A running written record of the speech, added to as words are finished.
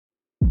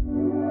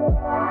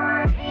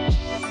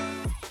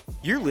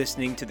You're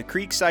listening to the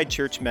Creekside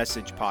Church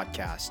Message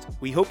Podcast.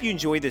 We hope you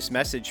enjoy this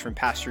message from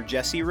Pastor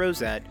Jesse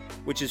Rosette,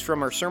 which is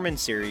from our sermon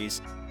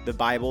series, The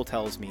Bible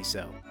Tells Me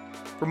So.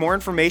 For more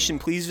information,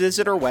 please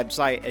visit our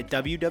website at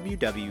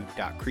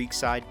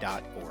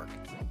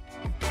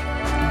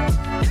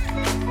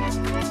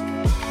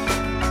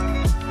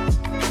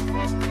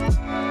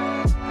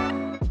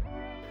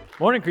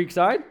Morning,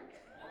 Creekside.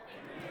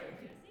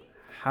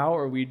 How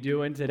are we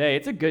doing today?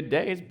 It's a good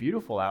day. It's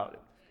beautiful out.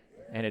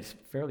 And it's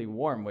fairly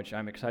warm, which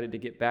I'm excited to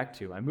get back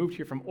to. I moved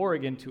here from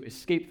Oregon to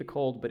escape the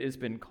cold, but it's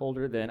been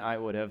colder than I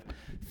would have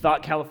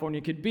thought California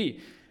could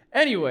be.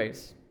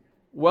 Anyways,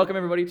 welcome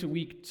everybody to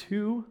week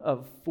 2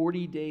 of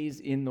 40 Days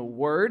in the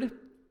Word.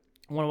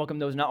 I want to welcome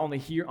those not only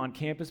here on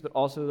campus, but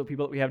also the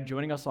people that we have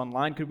joining us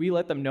online. Could we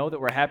let them know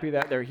that we're happy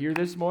that they're here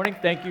this morning?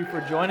 Thank you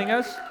for joining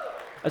us.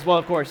 As well,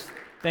 of course,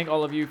 thank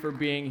all of you for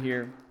being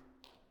here.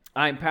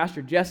 I'm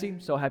Pastor Jesse,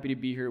 so happy to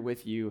be here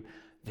with you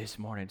this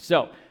morning.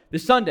 So,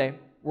 this Sunday,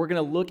 we're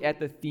going to look at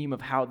the theme of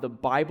how the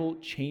Bible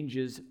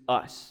changes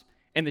us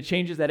and the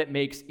changes that it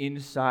makes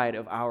inside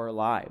of our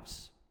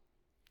lives.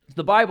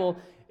 The Bible,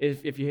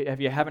 if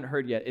you haven't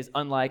heard yet, is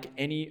unlike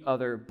any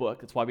other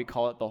book. That's why we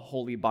call it the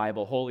Holy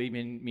Bible. Holy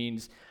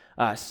means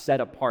set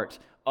apart,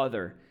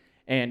 other.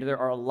 And there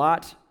are a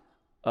lot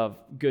of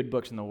good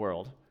books in the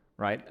world,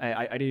 right?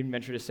 I didn't even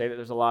venture to say that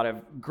there's a lot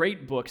of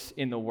great books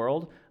in the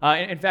world.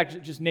 In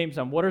fact, just name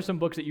some. What are some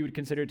books that you would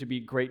consider to be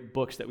great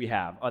books that we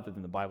have, other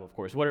than the Bible, of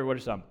course? What are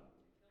some?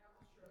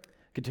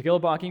 To Kill a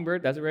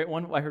Mockingbird, that's a great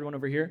one. I heard one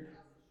over here.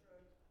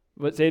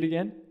 What? Say it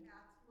again.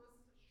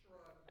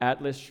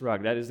 Atlas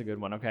Shrugged. That is a good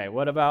one. Okay.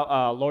 What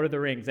about Lord of the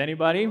Rings?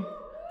 Anybody?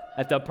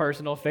 That's a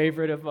personal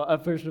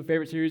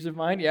favorite series of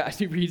mine. Yeah, I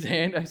see Reed's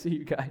hand. I see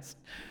you guys.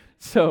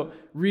 So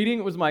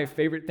reading was my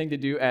favorite thing to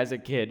do as a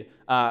kid.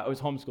 I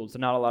was homeschooled, so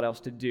not a lot else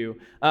to do.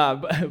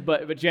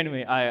 But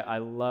genuinely, I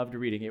loved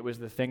reading. It was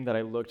the thing that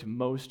I looked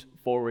most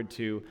forward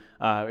to.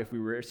 If we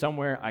were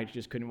somewhere, I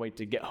just couldn't wait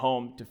to get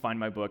home to find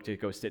my book, to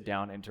go sit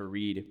down and to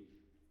read.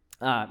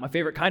 My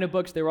favorite kind of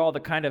books, they were all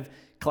the kind of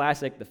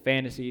classic, the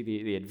fantasy,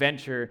 the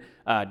adventure,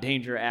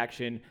 danger,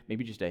 action,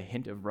 maybe just a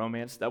hint of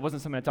romance. That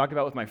wasn't something I talked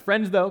about with my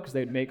friends, though, because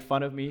they'd make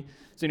fun of me.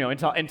 So,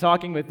 in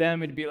talking with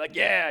them, it'd be like,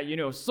 yeah,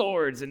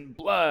 swords and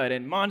blood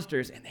and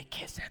monsters, and they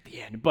kiss at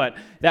the end. But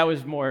that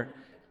was more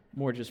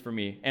just for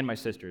me and my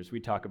sisters. We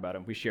talk about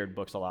them. We shared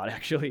books a lot,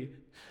 actually.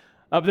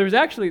 There's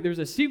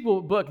a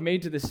sequel book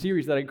made to the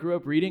series that I grew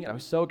up reading, and I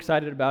was so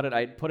excited about it.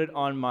 I put it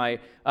on my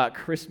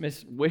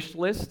Christmas wish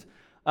list.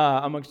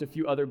 Amongst a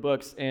few other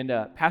books, and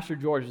Pastor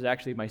George was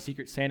actually my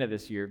Secret Santa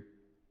this year,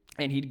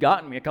 and he'd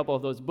gotten me a couple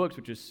of those books,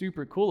 which was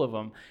super cool of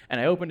him, and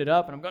I opened it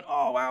up, and I'm going,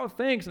 oh, wow,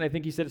 thanks, and I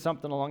think he said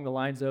something along the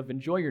lines of,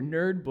 enjoy your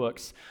nerd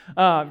books,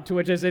 to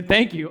which I said,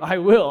 thank you, I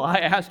will. I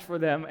asked for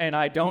them, and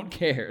I don't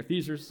care.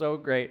 These are so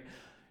great.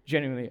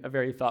 Genuinely a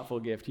very thoughtful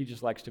gift. He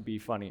just likes to be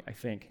funny, I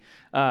think.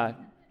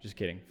 Just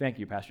kidding. Thank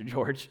you, Pastor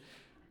George.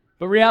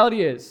 But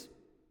reality is,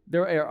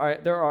 there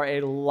are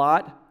a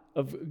lot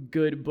of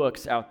good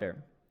books out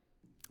there.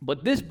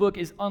 But this book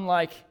is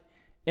unlike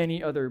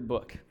any other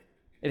book.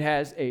 It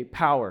has a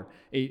power,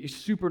 a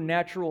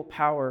supernatural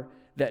power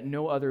that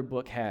no other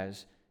book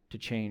has to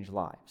change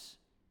lives.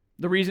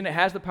 The reason it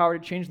has the power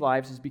to change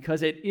lives is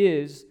because it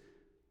is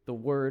the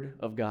Word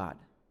of God.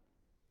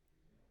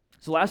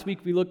 So last week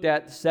we looked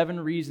at 7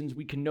 reasons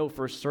we can know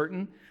for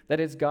certain that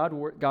it's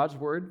God's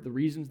Word, the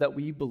reasons that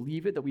we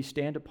believe it, that we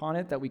stand upon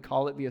it, that we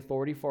call it the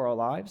authority for our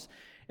lives.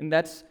 And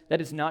that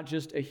it's not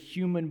just a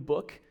human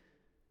book,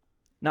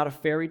 not a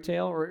fairy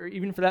tale, or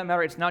even for that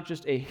matter, it's not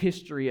just a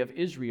history of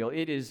Israel.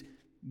 It is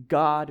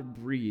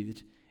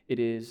God-breathed. It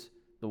is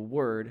the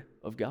Word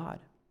of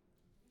God.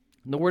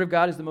 And the Word of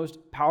God is the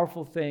most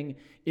powerful thing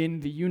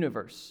in the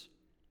universe.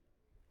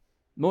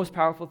 Most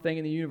powerful thing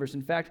in the universe.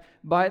 In fact,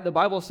 the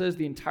Bible says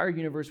the entire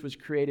universe was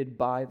created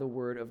by the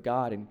Word of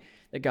God, and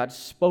that God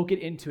spoke it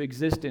into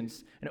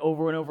existence. And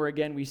over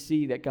again, we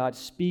see that God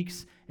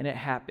speaks and it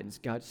happens.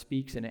 God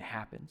speaks and it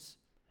happens.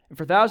 And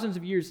for thousands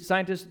of years,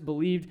 scientists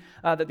believed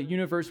that the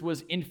universe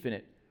was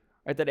infinite,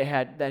 right? That it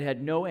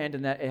had no end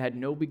and that it had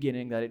no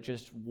beginning, that it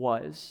just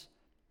was.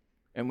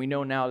 And we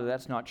know now that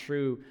that's not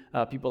true.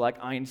 People like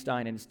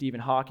Einstein and Stephen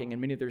Hawking and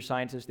many other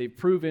scientists, they've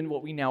proven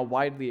what we now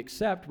widely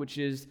accept, which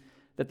is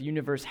that the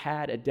universe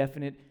had a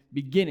definite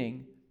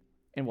beginning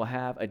and will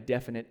have a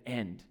definite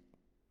end.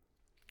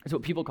 It's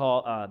what people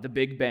call the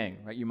Big Bang,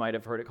 right? You might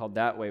have heard it called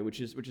that way,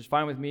 which is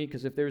fine with me,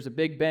 because if there's a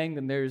Big Bang,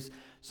 then there's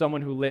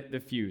someone who lit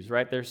the fuse,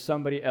 right? There's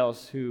somebody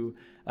else who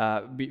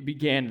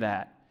began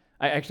that.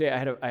 I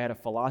had a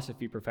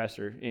philosophy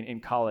professor in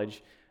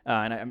college,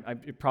 and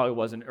it probably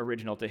wasn't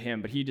original to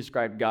him, but he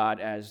described God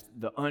as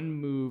the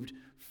unmoved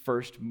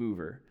first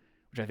mover,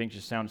 which I think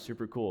just sounds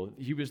super cool.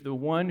 He was the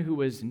one who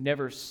was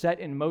never set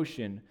in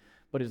motion,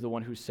 but is the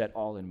one who set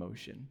all in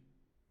motion.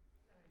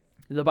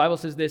 The Bible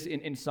says this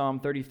in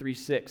Psalm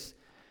 33:6,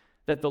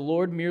 that the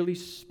Lord merely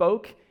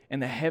spoke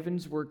and the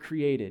heavens were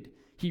created.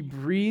 He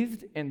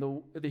breathed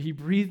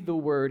the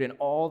word and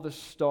all the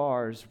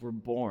stars were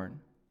born.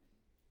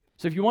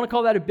 So if you want to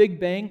call that a Big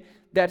Bang,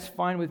 that's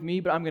fine with me,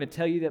 but I'm going to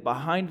tell you that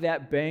behind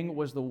that bang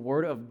was the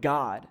Word of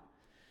God.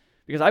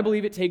 Because I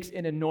believe it takes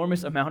an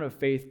enormous amount of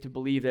faith to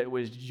believe that it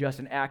was just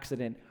an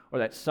accident, or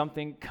that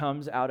something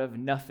comes out of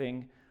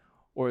nothing,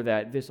 or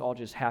that this all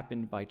just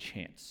happened by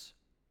chance.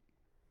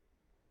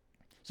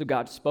 So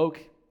God spoke,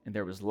 and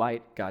there was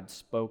light. God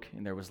spoke,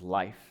 and there was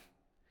life.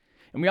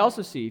 And we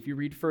also see, if you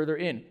read further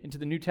into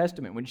the New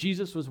Testament, when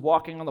Jesus was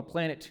walking on the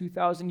planet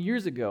 2,000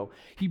 years ago,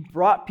 he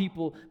brought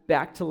people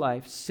back to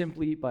life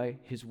simply by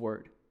his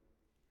word.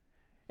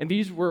 And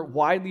these were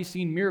widely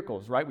seen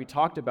miracles, right? We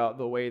talked about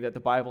the way that the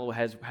Bible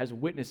has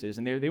witnesses.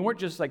 And they weren't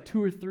just like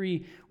 2 or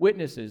 3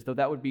 witnesses, though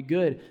that would be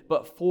good,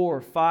 but 400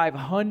 or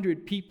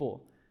 500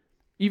 people.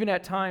 Even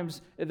at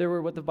times, there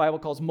were what the Bible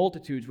calls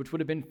multitudes, which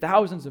would have been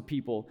thousands of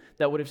people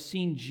that would have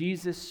seen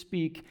Jesus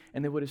speak,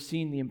 and they would have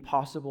seen the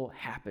impossible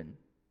happen.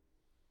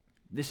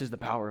 This is the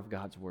power of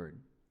God's word.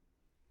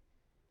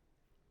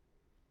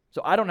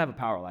 So I don't have a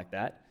power like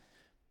that.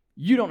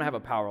 You don't have a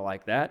power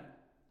like that.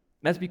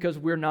 That's because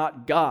we're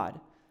not God.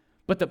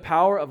 But the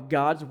power of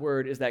God's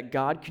word is that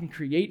God can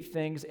create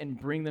things and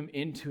bring them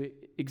into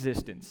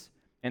existence.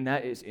 And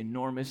that is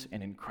enormous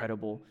and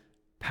incredible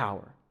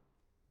power.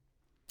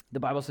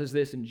 The Bible says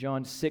this in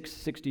John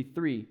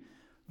 6:63,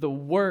 "The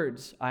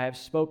words I have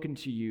spoken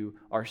to you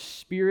are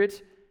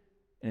spirit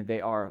and they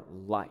are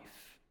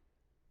life."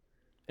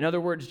 In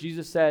other words,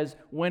 Jesus says,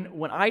 when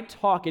I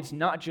talk, it's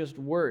not just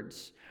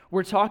words.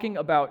 We're talking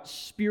about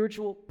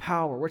spiritual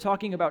power. We're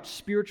talking about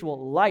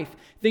spiritual life,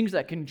 things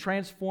that can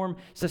transform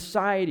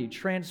society,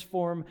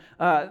 transform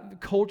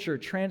culture,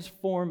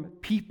 transform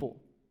people.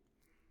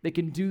 They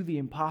can do the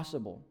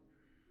impossible.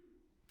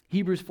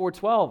 Hebrews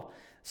 4:12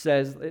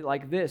 says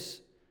like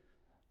this,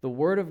 "The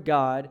word of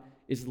God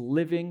is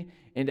living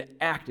and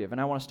active." And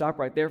I want to stop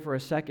right there for a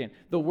second.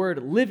 The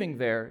word living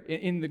there,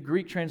 in the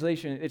Greek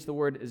translation, it's the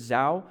word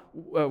zou,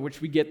 which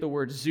we get the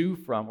word zoo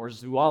from, or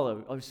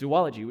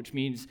zoology, which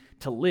means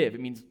to live. It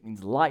means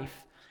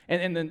life.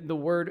 And then the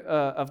word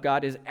of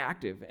God is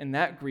active. And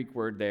that Greek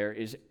word there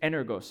is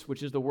energos,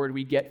 which is the word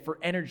we get for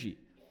energy.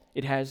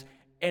 It has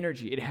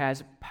energy. It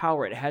has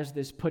power. It has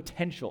this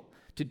potential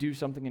to do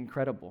something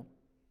incredible.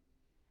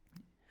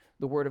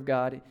 The word of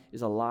God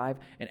is alive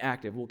and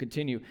active. We'll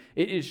continue.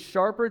 "It is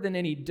sharper than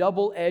any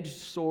double-edged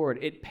sword.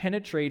 It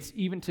penetrates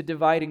even to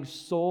dividing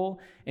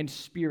soul and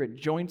spirit,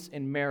 joints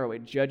and marrow.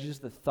 It judges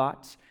the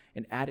thoughts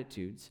and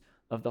attitudes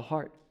of the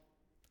heart."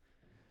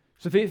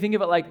 So think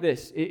of it like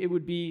this. It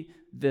would be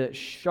the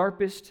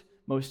sharpest,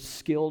 most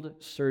skilled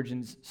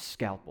surgeon's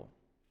scalpel.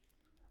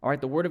 All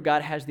right, the word of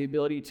God has the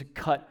ability to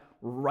cut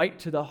right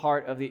to the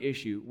heart of the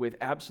issue with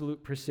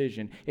absolute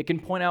precision. It can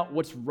point out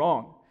what's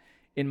wrong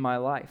in my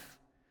life,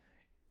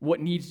 what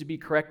needs to be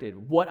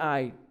corrected, what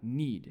I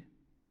need.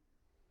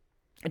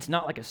 It's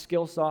not like a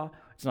skill saw,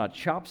 it's not a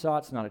chop saw,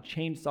 it's not a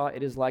chainsaw,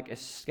 it is like a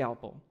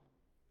scalpel.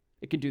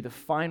 It can do the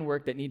fine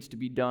work that needs to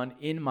be done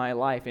in my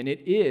life, and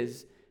it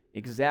is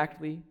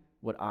exactly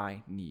what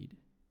I need.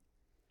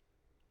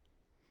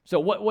 So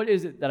what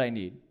is it that I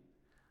need?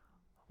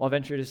 Well, I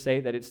venture to say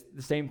that it's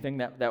the same thing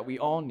that we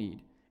all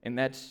need, and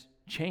that's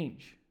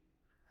change.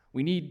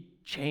 We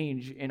need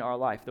change in our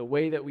life. The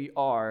way that we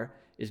are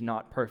is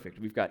not perfect.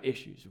 We've got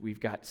issues. We've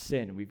got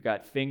sin. We've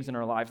got things in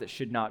our lives that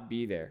should not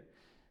be there.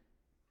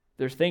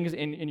 There's things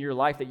in your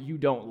life that you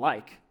don't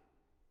like,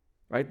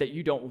 right, that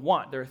you don't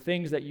want. There are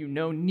things that you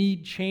know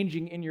need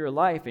changing in your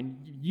life, and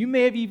you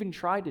may have even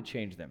tried to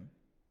change them,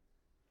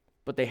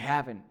 but they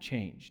haven't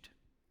changed.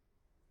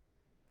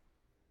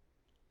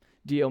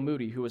 D.L.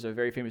 Moody, who was a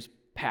very famous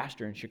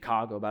pastor in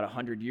Chicago about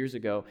 100 years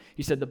ago,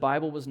 he said the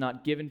Bible was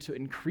not given to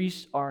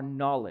increase our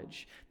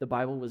knowledge. The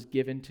Bible was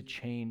given to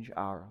change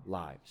our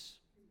lives.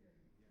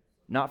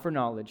 Not for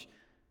knowledge,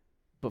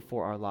 but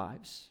for our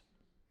lives.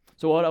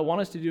 So what I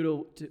want us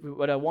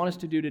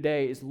to do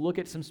today is look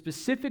at some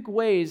specific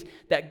ways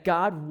that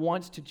God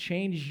wants to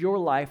change your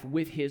life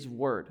with his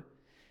word.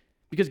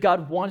 Because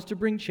God wants to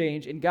bring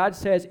change, and God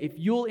says if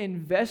you'll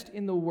invest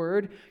in the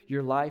word,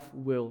 your life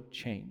will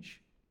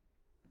change.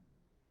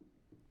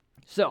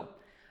 So,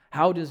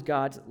 how does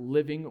God's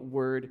living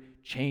word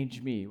change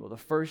me? Well, the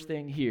first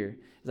thing here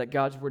is that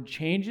God's word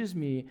changes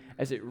me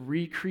as it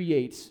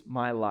recreates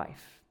my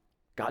life.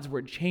 God's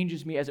word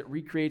changes me as it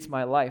recreates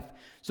my life.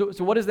 So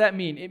what does that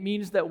mean? It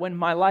means that when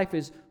my life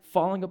is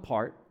falling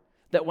apart,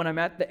 that when I'm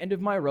at the end of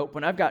my rope,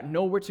 when I've got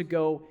nowhere to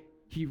go,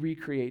 he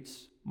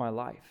recreates my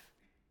life.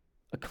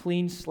 A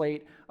clean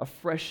slate, a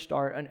fresh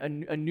start,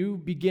 a new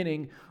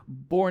beginning,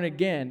 born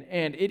again.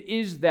 And it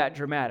is that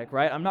dramatic,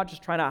 right? I'm not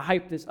just trying to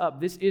hype this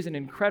up. This is an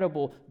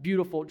incredible,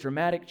 beautiful,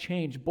 dramatic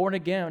change. Born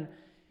again,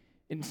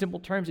 in simple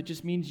terms, it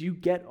just means you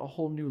get a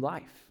whole new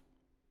life.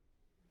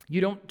 You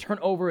don't turn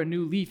over a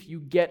new leaf. You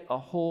get a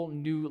whole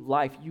new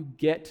life. You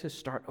get to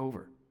start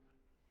over.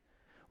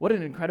 What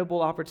an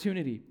incredible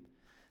opportunity.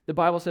 The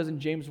Bible says in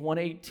James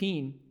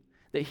 1:18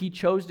 that he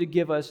chose to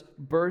give us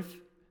birth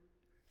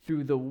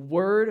through the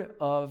word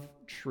of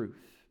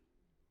truth.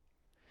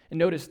 And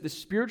notice, the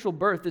spiritual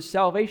birth, the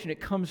salvation, it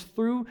comes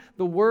through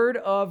the word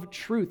of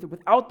truth.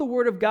 Without the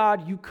word of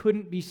God, you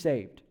couldn't be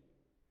saved.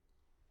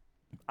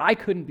 I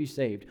couldn't be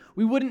saved.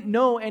 We wouldn't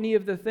know any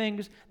of the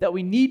things that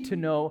we need to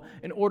know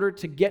in order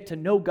to get to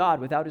know God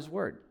without His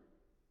Word.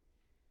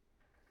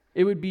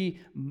 It would be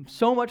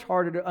so much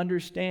harder to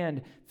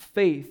understand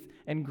faith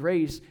and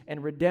grace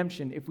and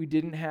redemption if we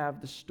didn't have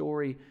the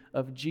story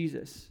of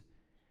Jesus.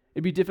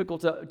 It'd be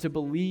difficult to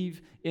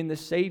believe in the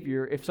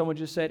Savior if someone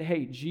just said,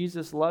 hey,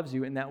 Jesus loves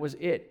you, and that was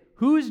it.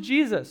 Who is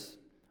Jesus?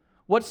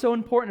 What's so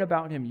important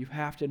about Him? You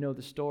have to know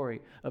the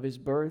story of His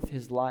birth,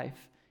 His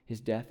life, His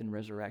death, and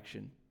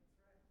resurrection.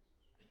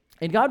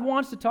 And God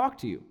wants to talk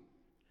to you,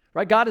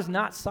 right? God is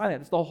not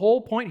silent. That's the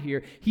whole point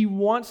here. He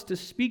wants to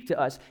speak to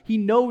us. He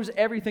knows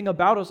everything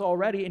about us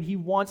already, and He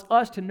wants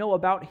us to know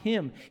about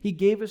Him. He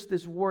gave us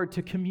this word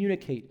to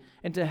communicate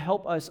and to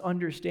help us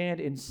understand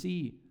and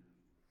see.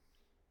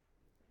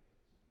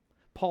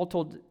 Paul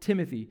told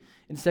Timothy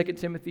in 2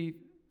 Timothy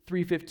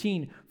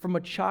 3:15, from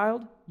a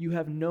child you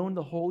have known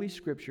the Holy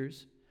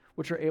Scriptures,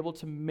 which are able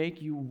to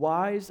make you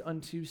wise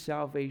unto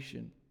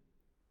salvation.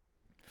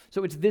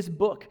 So it's this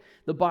book,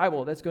 the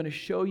Bible, that's going to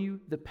show you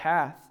the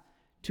path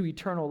to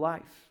eternal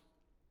life.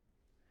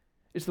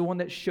 It's the one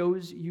that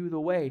shows you the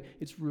way.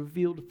 It's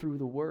revealed through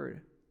the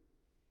Word.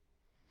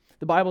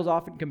 The Bible is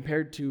often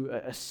compared to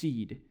a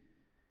seed.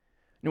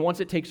 And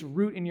once it takes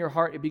root in your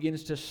heart, it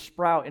begins to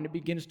sprout and it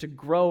begins to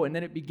grow and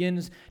then it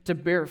begins to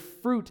bear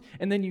fruit.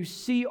 And then you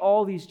see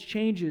all these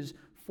changes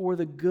for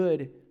the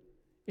good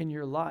in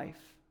your life.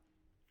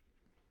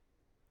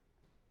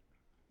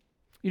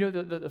 You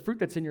know, the fruit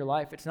that's in your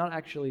life, it's not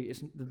actually,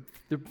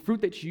 the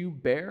fruit that you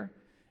bear,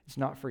 it's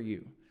not for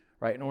you,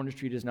 right? An orange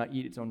tree does not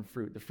eat its own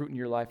fruit. The fruit in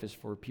your life is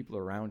for people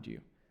around you,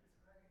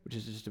 which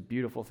is just a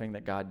beautiful thing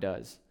that God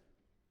does.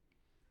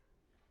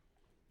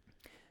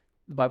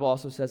 The Bible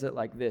also says it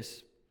like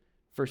this,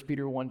 1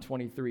 Peter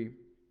 1:23.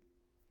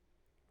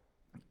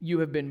 You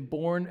have been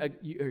born,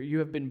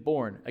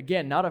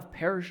 again, not of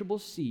perishable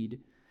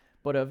seed,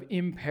 but of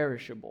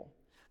imperishable,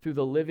 through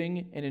the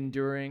living and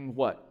enduring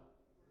what?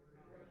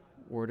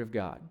 Word of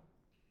God.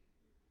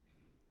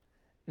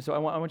 And so I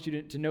want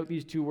you to note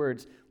these two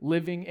words,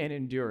 living and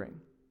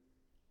enduring.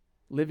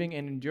 Living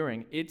and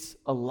enduring. It's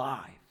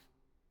alive.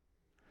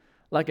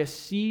 Like a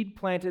seed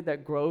planted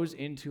that grows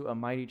into a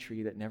mighty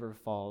tree that never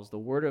falls, the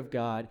Word of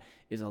God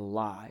is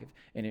alive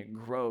and it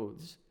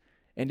grows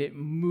and it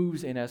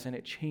moves in us and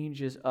it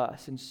changes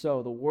us. And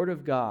so the Word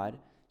of God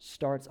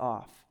starts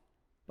off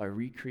by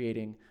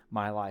recreating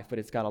my life, but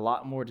it's got a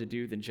lot more to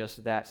do than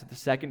just that. So the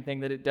second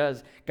thing that it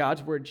does,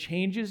 God's Word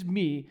changes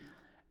me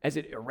as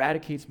it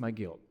eradicates my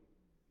guilt.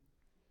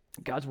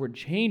 God's Word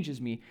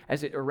changes me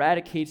as it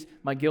eradicates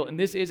my guilt. And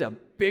this is a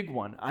big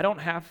one. I don't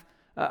have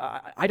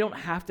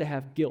to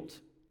have guilt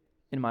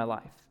in my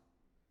life.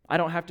 I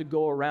don't have to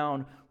go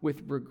around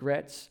with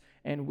regrets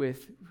and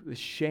with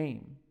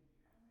shame.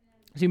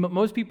 See,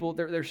 most people,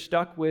 they're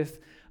stuck with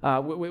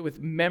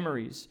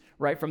memories,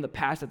 right, from the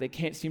past that they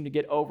can't seem to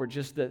get over.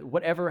 Just that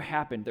whatever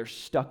happened, they're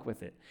stuck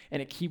with it,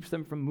 and it keeps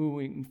them from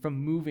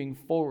moving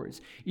forwards.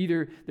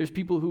 Either there's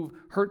people who've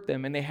hurt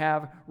them and they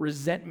have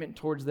resentment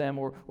towards them,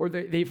 or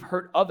they've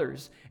hurt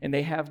others and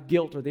they have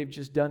guilt, or they've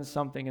just done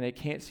something and they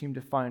can't seem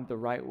to find the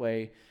right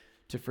way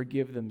to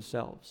forgive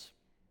themselves.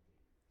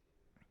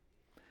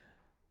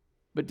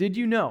 But did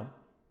you know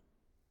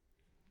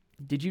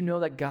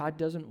that God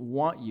doesn't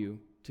want you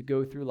to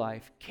go through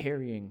life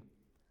carrying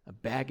a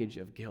baggage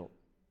of guilt?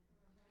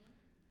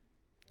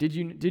 Did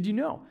you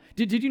know?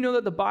 Did you know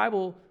that the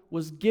Bible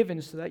was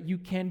given so that you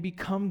can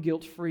become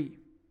guilt-free?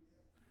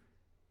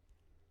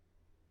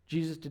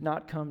 Jesus did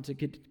not come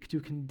to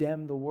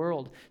condemn the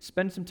world.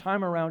 Spend some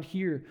time around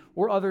here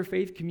or other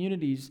faith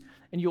communities,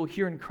 and you'll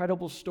hear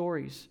incredible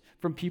stories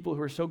from people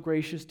who are so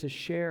gracious to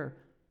share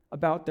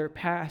about their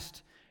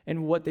past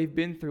and what they've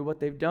been through, what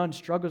they've done,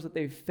 struggles that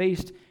they've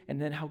faced, and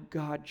then how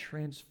God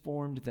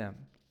transformed them.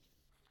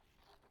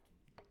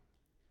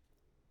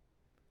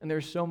 And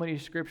there's so many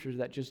scriptures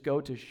that just go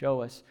to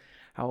show us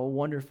how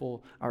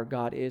wonderful our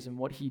God is and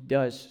what He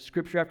does.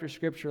 Scripture after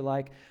scripture,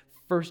 like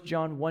 1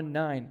 John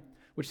 1:9,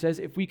 which says,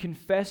 if we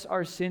confess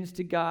our sins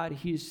to God,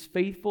 He is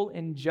faithful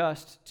and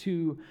just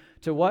to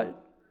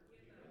what?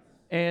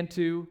 And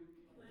to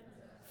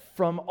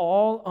from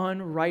all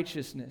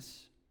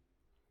unrighteousness.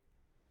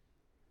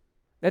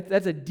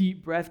 That's a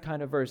deep breath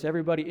kind of verse.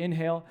 Everybody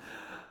inhale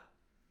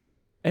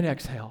and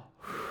exhale.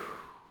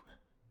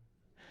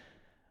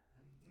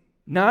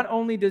 Not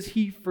only does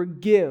He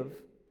forgive,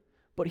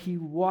 but He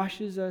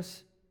washes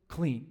us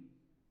clean.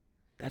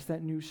 That's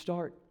that new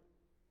start.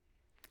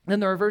 Then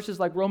there are verses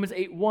like Romans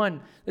 8:1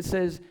 that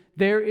says,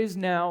 there is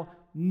now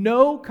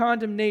no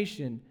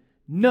condemnation,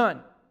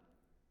 none,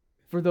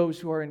 for those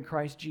who are in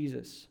Christ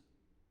Jesus.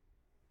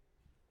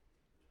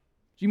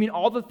 Do you mean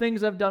all the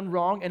things I've done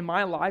wrong in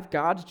my life,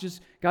 God's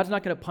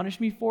not going to punish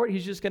me for it?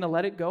 He's just going to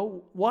let it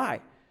go? Why?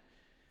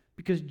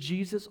 Because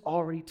Jesus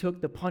already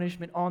took the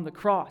punishment on the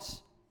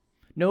cross.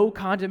 No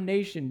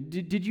condemnation.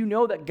 Did you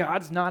know that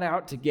God's not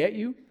out to get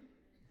you?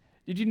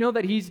 Did you know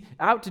that He's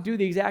out to do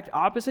the exact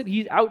opposite?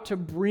 He's out to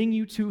bring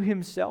you to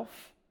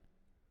Himself,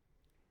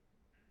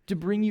 to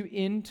bring you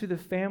into the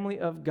family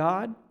of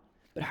God.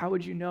 But how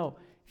would you know?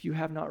 if you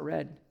have not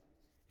read,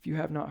 if you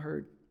have not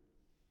heard.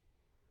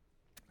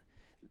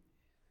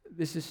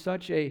 This is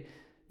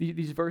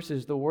these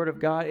verses, the Word of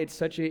God, it's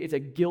a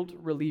guilt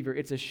reliever.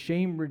 It's a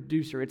shame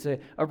reducer. It's a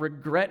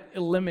regret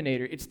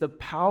eliminator. It's the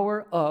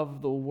power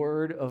of the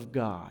Word of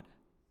God.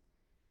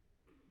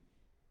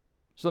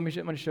 So I'm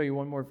going to show you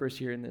one more verse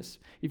here in this.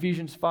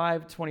 Ephesians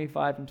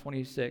 5:25 and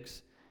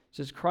 26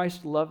 says,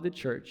 Christ loved the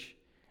church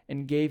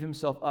and gave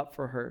himself up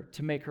for her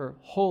to make her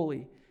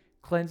holy,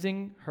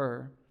 cleansing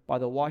her by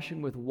the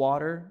washing with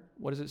water.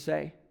 What does it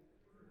say?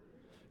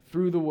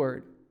 Through the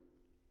Word.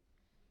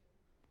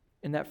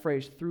 In that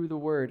phrase, through the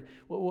Word,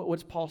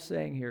 what's Paul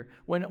saying here?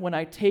 When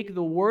I take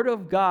the Word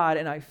of God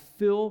and I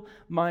fill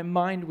my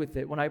mind with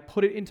it, when I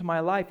put it into my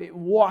life, it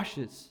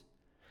washes.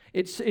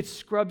 It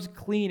scrubs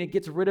clean. It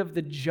gets rid of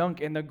the junk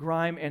and the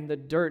grime and the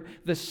dirt,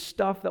 the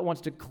stuff that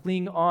wants to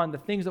cling on, the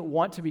things that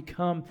want to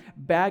become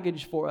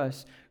baggage for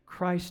us.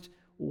 Christ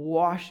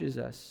washes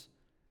us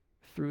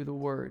through the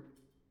Word,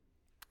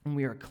 and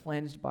we are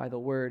cleansed by the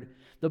Word.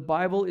 The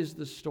Bible is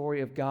the story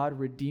of God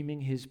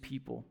redeeming his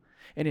people,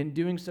 and in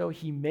doing so,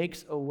 he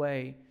makes a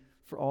way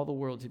for all the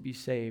world to be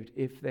saved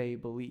if they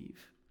believe.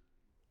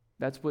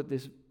 That's what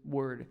this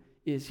Word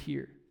is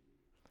here.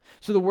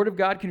 So the Word of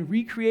God can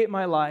recreate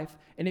my life,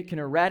 and it can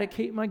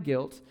eradicate my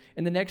guilt.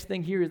 And the next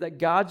thing here is that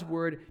God's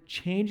Word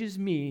changes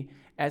me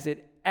as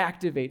it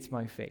activates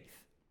my faith.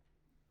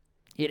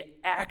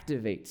 It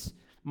activates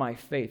my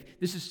faith.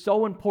 This is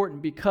so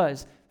important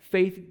because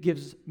faith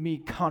gives me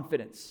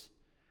confidence.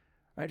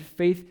 Right?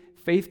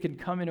 Faith can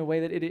come in a way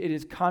that it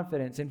is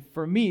confidence. And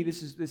for me,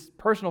 this is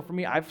personal for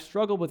me. I've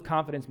struggled with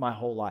confidence my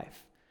whole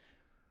life.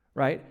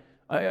 Right?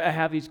 I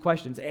have these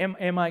questions.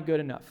 Am I good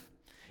enough?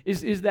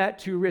 Is that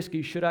too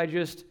risky? Should I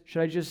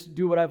just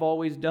do what I've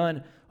always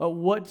done?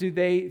 What do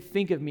they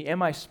think of me?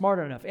 Am I smart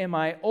enough? Am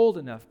I old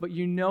enough? But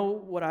you know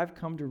what I've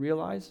come to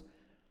realize?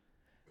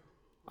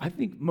 I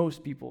think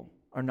most people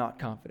are not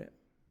confident.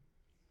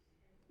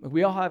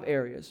 We all have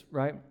areas,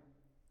 right?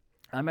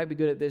 I might be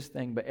good at this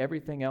thing, but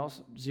everything else,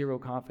 zero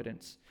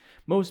confidence.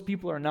 Most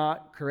people are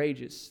not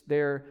courageous.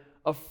 They're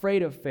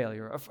afraid of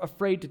failure,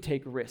 afraid to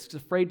take risks,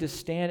 afraid to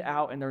stand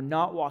out, and they're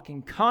not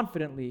walking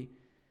confidently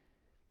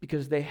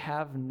because they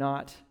have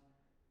not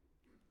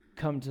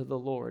come to the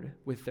Lord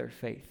with their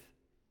faith.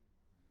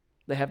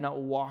 They have not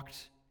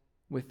walked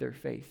with their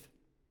faith.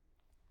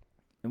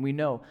 And we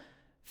know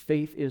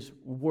faith is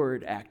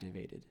Word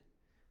activated.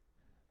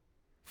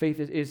 Faith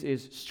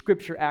is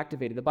Scripture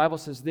activated. The Bible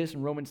says this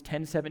in Romans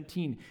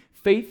 10:17.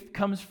 Faith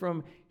comes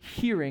from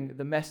hearing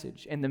the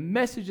message, and the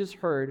message is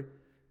heard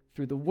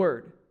through the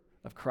Word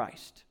of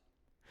Christ.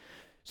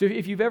 So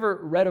if you've ever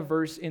read a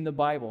verse in the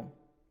Bible,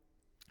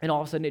 and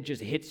all of a sudden it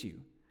just hits you,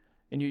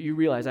 and you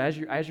realize as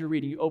you're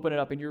reading, you open it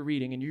up and you're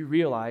reading, and you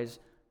realize,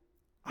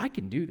 I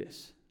can do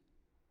this.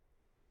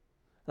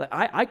 Like,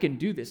 I can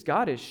do this.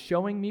 God is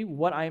showing me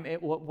what I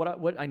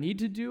need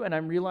to do, and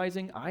I'm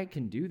realizing I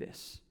can do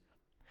this.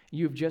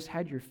 You've just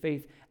had your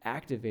faith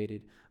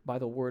activated by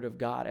the Word of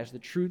God. As the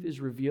truth is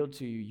revealed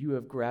to you, you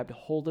have grabbed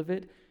hold of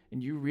it,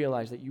 and you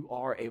realize that you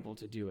are able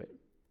to do it.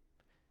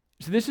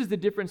 So this is the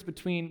difference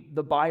between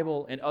the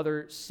Bible and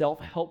other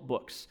self-help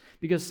books.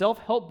 Because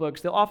self-help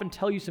books, they'll often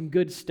tell you some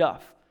good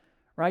stuff,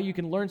 right? You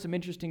can learn some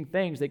interesting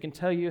things. They can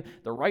tell you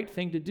the right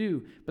thing to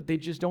do, but they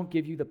just don't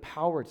give you the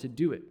power to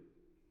do it.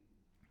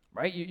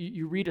 Right?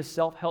 You read a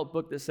self-help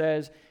book that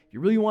says, if you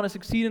really want to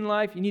succeed in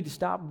life, you need to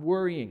stop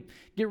worrying.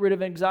 Get rid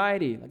of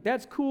anxiety. Like,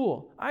 that's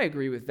cool. I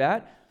agree with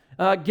that.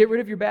 Get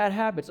rid of your bad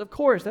habits. Of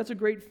course, that's a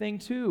great thing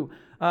too.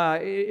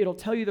 It'll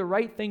tell you the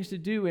right things to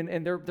do,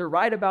 and they're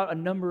right about a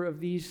number of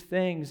these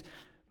things,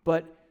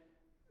 but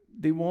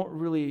they won't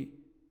really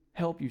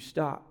help you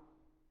stop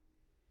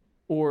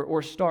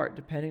or start,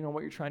 depending on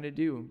what you're trying to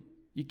do.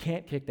 You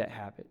can't kick that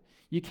habit.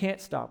 You can't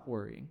stop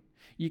worrying.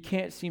 You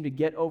can't seem to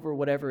get over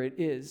whatever it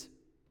is.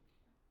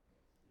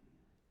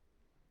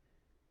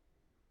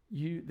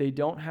 They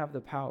don't have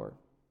the power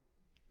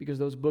because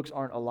those books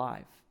aren't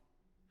alive.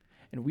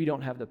 And we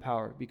don't have the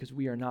power because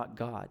we are not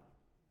God.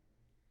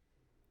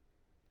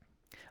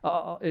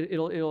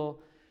 The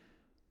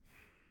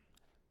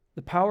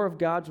power of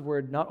God's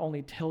Word not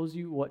only tells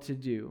you what to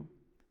do,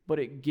 but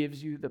it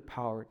gives you the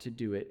power to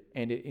do it,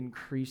 and it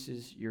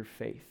increases your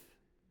faith.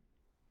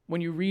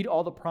 When you read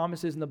all the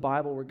promises in the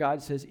Bible where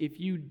God says, if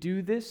you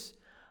do this,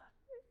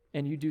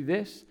 and you do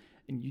this,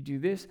 and you do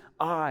this,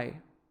 I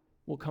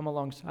will come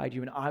alongside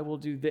you, and I will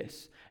do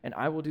this, and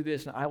I will do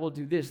this, and I will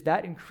do this.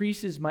 That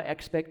increases my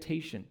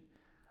expectation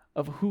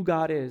of who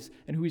God is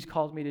and who He's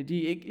called me to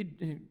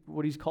do.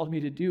 What He's called me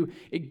to do.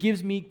 It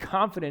gives me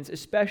confidence,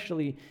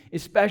 especially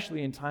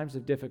in times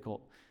of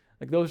difficult.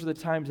 Like, those are the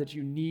times that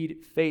you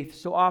need faith.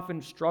 So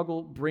often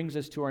struggle brings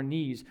us to our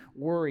knees,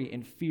 worry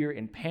and fear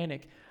and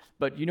panic.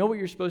 But you know what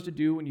you're supposed to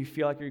do when you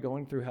feel like you're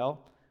going through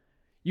hell?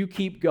 You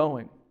keep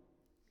going.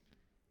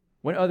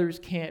 When others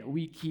can't,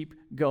 we keep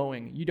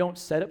going. You don't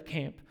set up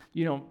camp.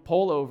 You don't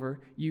pull over.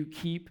 You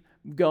keep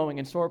going.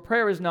 And so our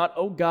prayer is not,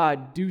 oh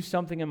God, do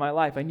something in my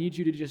life. I need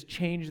you to just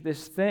change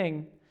this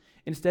thing.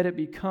 Instead, it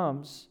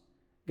becomes,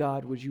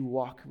 God, would you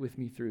walk with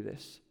me through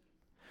this?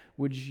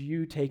 Would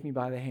you take me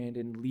by the hand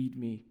and lead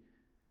me?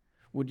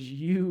 Would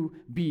you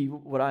be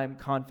what I'm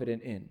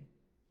confident in?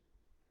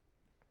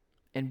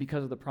 And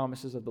because of the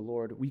promises of the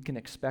Lord, we can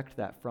expect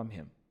that from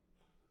him.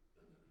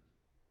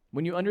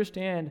 When you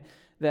understand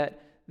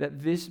that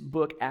this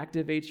book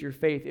activates your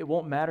faith, it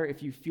won't matter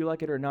if you feel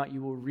like it or not.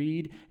 You will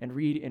read and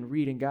read and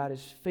read, and God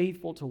is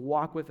faithful to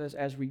walk with us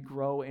as we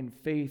grow in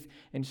faith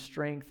and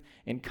strength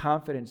and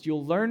confidence.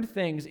 You'll learn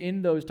things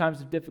in those times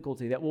of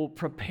difficulty that will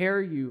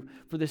prepare you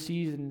for the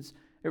seasons,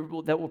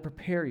 that will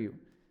prepare you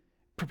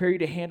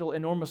to handle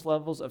enormous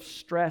levels of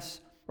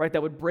stress, right,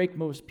 that would break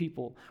most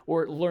people,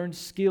 or learn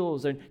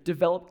skills and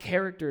develop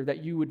character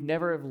that you would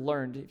never have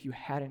learned if you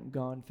hadn't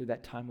gone through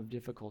that time of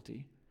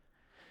difficulty.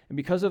 And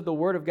because of the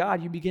Word of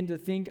God, you begin to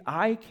think,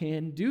 I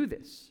can do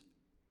this.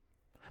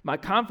 My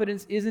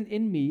confidence isn't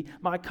in me.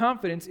 My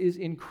confidence is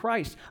in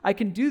Christ. I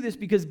can do this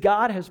because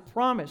God has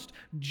promised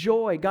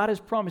joy. God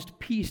has promised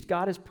peace.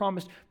 God has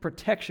promised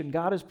protection.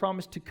 God has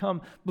promised to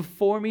come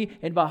before me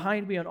and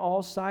behind me on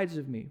all sides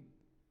of me.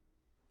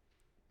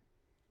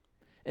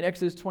 In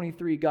Exodus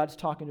 23, God's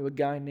talking to a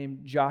guy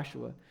named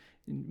Joshua,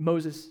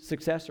 Moses'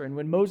 successor. And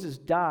when Moses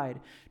died,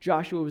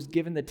 Joshua was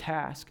given the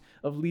task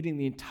of leading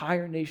the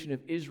entire nation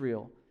of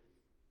Israel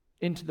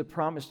into the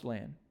promised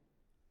land.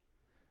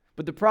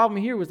 But the problem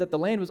here was that the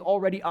land was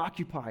already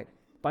occupied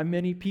by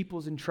many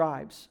peoples and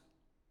tribes.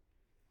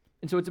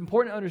 And so it's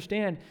important to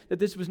understand that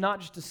this was not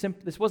just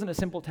this wasn't a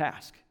simple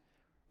task,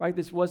 right?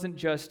 This wasn't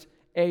just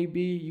A,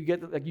 B,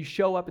 you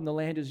show up and the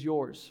land is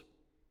yours.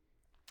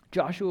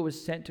 Joshua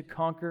was sent to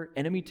conquer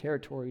enemy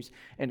territories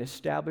and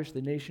establish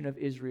the nation of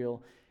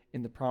Israel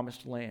in the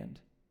promised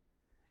land.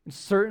 And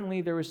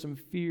certainly there was some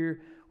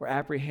fear or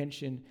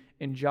apprehension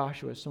in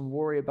Joshua, some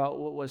worry about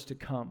what was to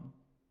come.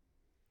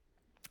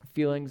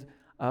 Feelings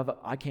of,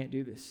 I can't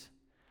do this.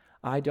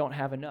 I don't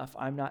have enough.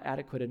 I'm not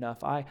adequate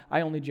enough. I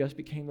only just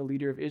became the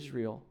leader of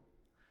Israel.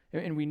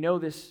 And we know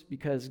this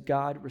because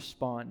God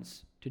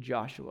responds to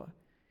Joshua,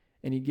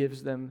 and he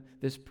gives them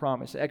this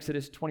promise.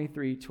 Exodus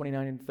 23,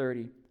 29 and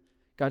 30.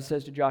 God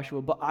says to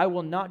Joshua, but I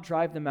will not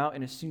drive them out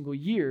in a single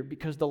year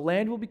because the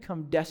land will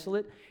become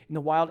desolate and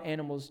the wild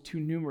animals too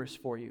numerous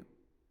for you.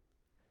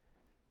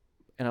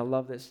 And I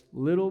love this.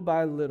 Little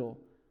by little,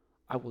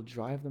 I will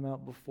drive them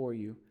out before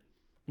you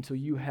until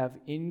you have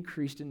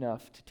increased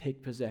enough to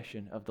take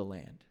possession of the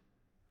land.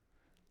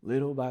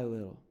 Little by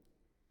little.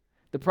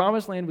 The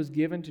promised land was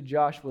given to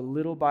Joshua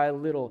little by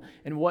little.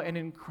 And what an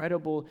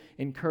incredible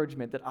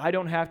encouragement that I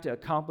don't have to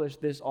accomplish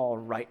this all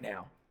right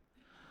now.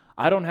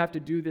 I don't have to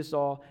do this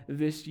all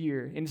this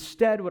year.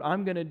 Instead, what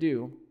I'm going to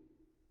do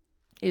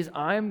is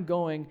I'm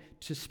going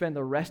to spend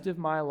the rest of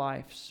my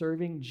life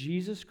serving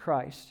Jesus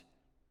Christ,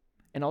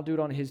 and I'll do it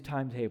on his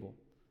timetable,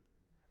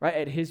 right,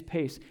 at his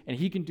pace, and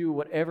he can do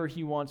whatever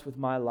he wants with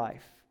my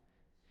life.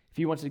 If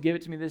he wants to give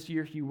it to me this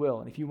year, he will.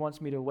 And if he wants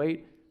me to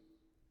wait,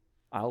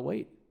 I'll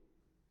wait.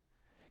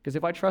 Because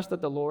if I trust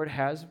that the Lord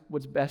has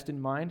what's best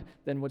in mind,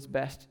 then what's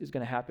best is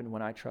going to happen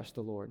when I trust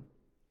the Lord.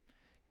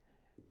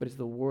 But it's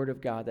the Word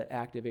of God that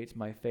activates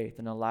my faith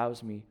and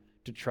allows me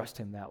to trust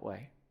him that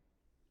way.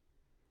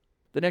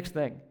 The next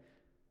thing,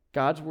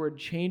 God's Word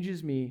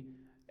changes me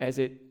as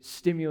it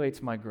stimulates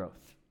my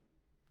growth.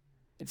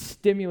 It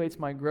stimulates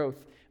my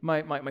growth,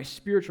 my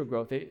spiritual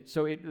growth.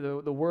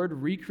 The Word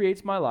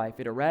recreates my life.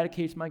 It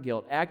eradicates my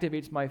guilt,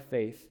 activates my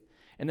faith.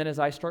 And then as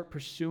I start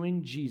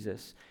pursuing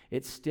Jesus,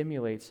 it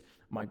stimulates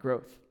my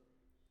growth.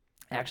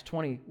 Acts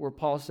 20, where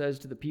Paul says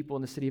to the people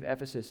in the city of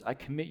Ephesus, I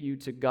commit you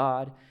to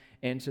God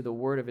and to the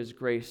word of his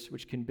grace,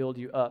 which can build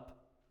you up.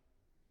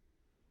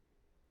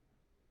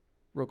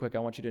 Real quick, I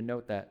want you to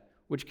note that,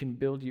 which can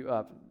build you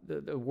up.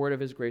 The word of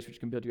his grace, which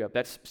can build you up.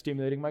 That's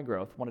stimulating my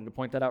growth. Wanted to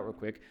point that out real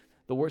quick.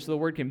 The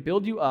word can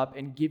build you up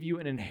and give you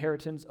an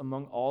inheritance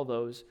among all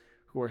those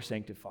who are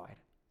sanctified.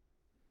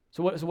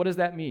 So what does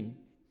that mean?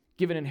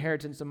 Give an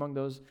inheritance among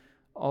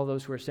all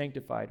those who are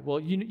sanctified. Well,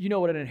 you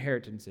know what an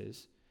inheritance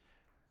is.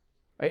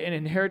 Right? An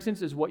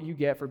inheritance is what you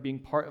get for being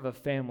part of a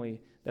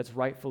family that's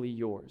rightfully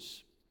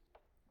yours.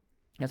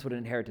 That's what an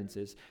inheritance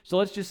is. So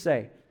let's just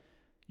say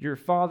your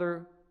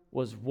father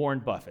was Warren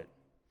Buffett.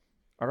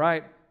 All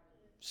right?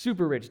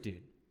 Super rich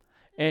dude.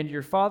 And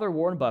your father,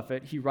 Warren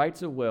Buffett, he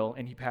writes a will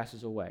and he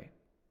passes away.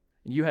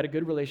 And you had a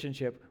good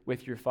relationship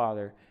with your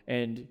father,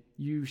 and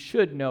you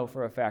should know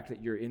for a fact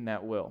that you're in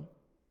that will.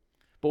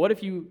 But what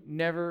if you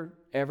never,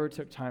 ever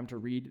took time to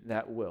read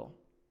that will?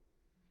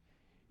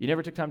 You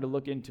never took time to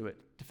look into it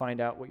to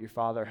find out what your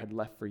father had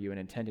left for you and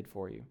intended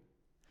for you.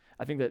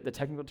 I think that the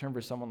technical term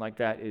for someone like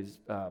that is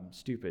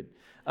stupid.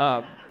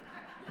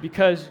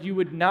 Because you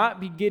would not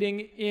be getting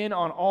in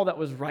on all that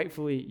was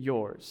rightfully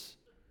yours.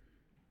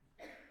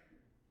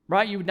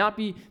 Right? You would not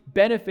be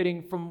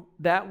benefiting from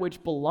that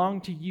which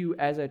belonged to you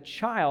as a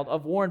child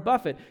of Warren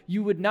Buffett.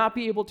 You would not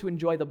be able to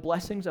enjoy the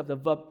blessings of the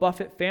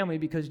Buffett family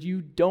because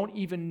you don't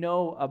even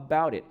know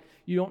about it.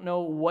 You don't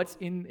know what's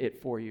in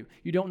it for you.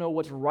 You don't know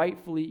what's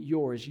rightfully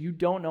yours. You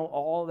don't know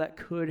all that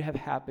could have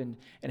happened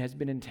and has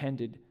been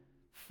intended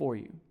for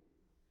you.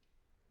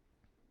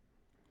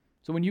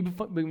 So when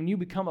you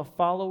become a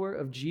follower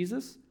of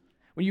Jesus,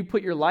 when you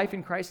put your life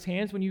in Christ's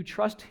hands, when you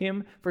trust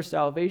him for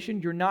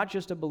salvation, you're not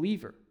just a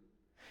believer.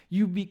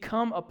 You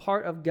become a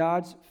part of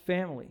God's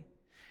family.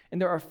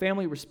 And there are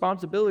family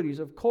responsibilities,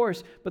 of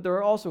course, but there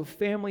are also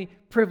family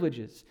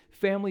privileges,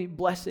 family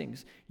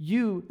blessings.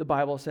 You, the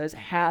Bible says,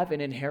 have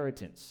an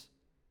inheritance,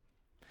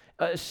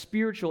 a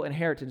spiritual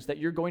inheritance that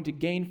you're going to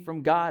gain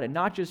from God, and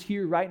not just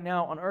here right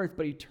now on earth,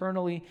 but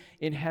eternally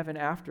in heaven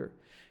after.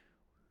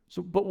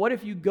 But what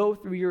if you go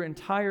through your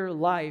entire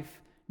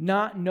life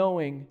not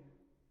knowing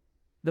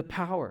the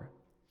power,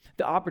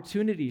 the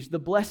opportunities, the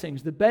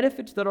blessings, the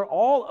benefits that are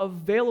all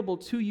available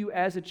to you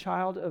as a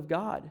child of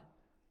God?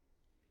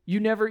 You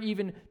never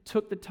even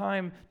took the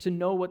time to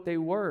know what they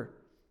were.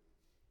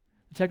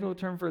 The technical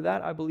term for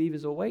that, I believe,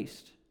 is a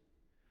waste,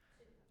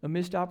 a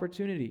missed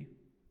opportunity,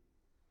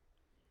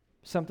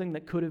 something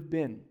that could have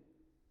been.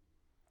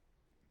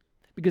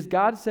 Because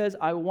God says,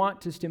 I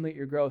want to stimulate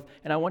your growth,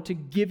 and I want to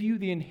give you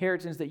the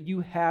inheritance that you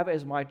have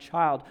as my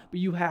child, but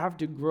you have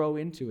to grow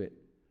into it.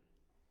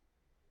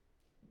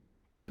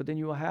 But then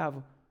you will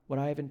have what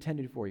I have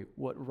intended for you,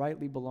 what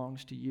rightly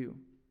belongs to you.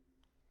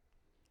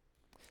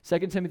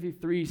 2 Timothy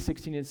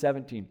 3:16 and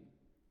 17.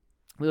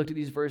 We looked at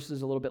these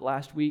verses a little bit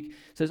last week.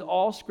 It says,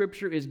 all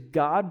Scripture is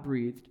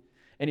God-breathed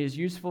and is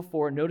useful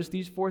for, notice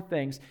these four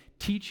things,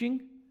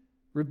 teaching,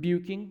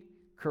 rebuking,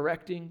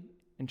 correcting,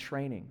 and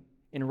training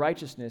in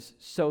righteousness,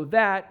 so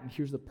that, and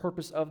here's the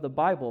purpose of the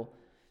Bible,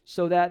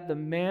 so that the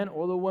man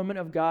or the woman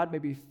of God may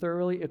be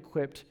thoroughly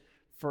equipped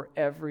for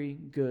every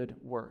good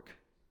work.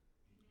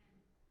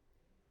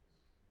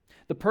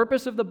 The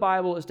purpose of the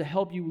Bible is to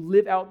help you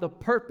live out the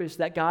purpose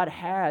that God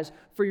has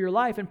for your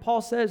life. And Paul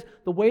says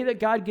the way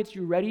that God gets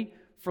you ready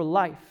for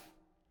life,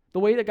 the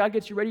way that God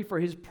gets you ready for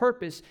his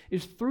purpose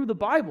is through the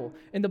Bible.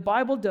 And the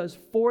Bible does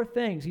four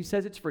things. He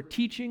says it's for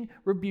teaching,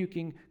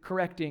 rebuking,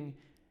 correcting,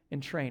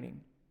 and training.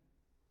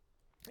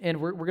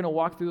 And we're going to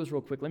walk through those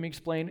real quick. Let me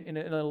explain in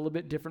a little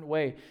bit different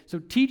way. So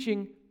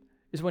teaching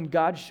is when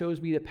God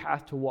shows me the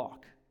path to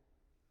walk.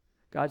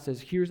 God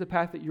says, here's the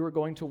path that you are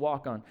going to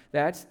walk on.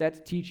 That's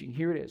teaching.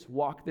 Here it is.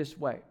 Walk this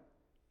way.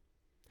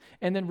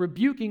 And then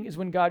rebuking is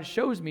when God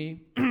shows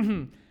me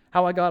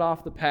how I got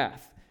off the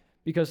path.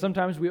 Because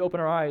sometimes we open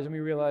our eyes and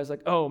we realize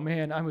like, oh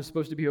man, I was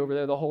supposed to be over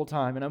there the whole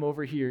time and I'm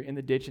over here in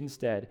the ditch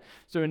instead.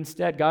 So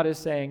instead, God is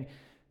saying,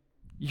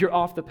 you're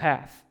off the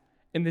path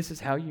and this is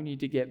how you need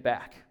to get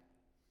back.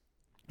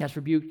 That's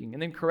rebuking.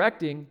 And then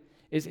correcting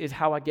is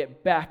how I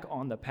get back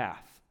on the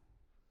path.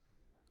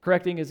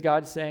 Correcting is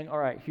God saying, all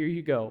right, here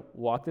you go.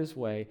 Walk this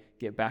way.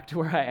 Get back to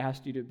where I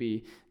asked you to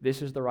be.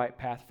 This is the right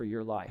path for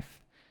your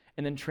life.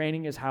 And then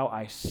training is how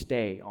I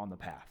stay on the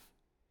path.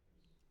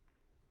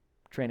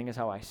 Training is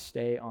how I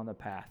stay on the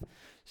path.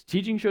 So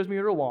teaching shows me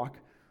where to walk.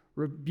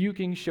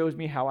 Rebuking shows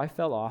me how I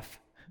fell off.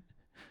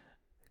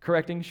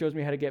 Correcting shows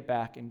me how to get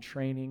back. And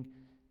training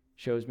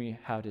shows me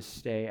how to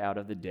stay out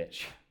of the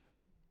ditch.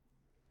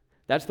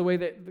 That's the way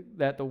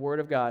that the Word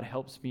of God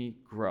helps me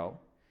grow.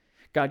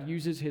 God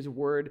uses his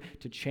word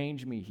to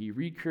change me. He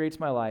recreates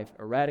my life,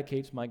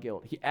 eradicates my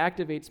guilt. He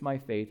activates my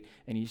faith,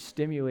 and he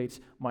stimulates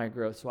my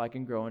growth so I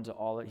can grow into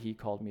all that he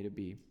called me to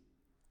be.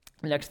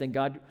 The next thing,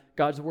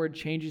 God's word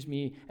changes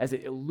me as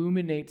it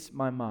illuminates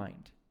my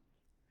mind.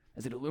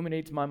 As it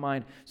illuminates my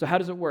mind. So how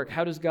does it work?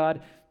 How does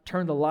God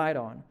turn the light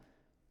on?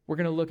 We're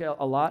going to look at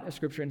a lot of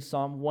scripture in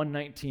Psalm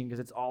 119 because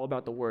it's all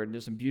about the word. And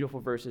there's some beautiful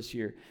verses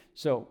here.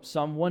 So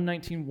Psalm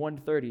 119,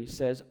 130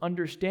 says,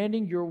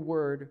 understanding your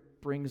word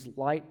brings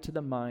light to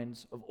the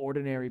minds of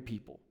ordinary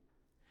people.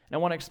 And I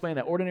want to explain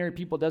that. Ordinary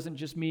people doesn't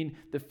just mean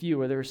the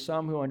few, or there are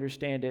some who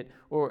understand it,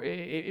 or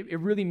it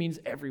really means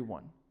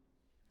everyone.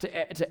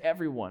 To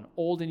everyone,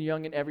 old and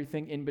young and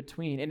everything in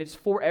between. And it's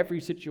for every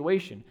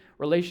situation.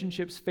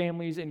 Relationships,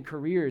 families, and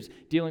careers,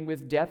 dealing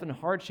with death and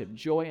hardship,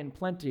 joy and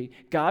plenty.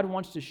 God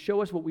wants to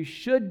show us what we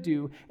should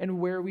do and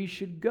where we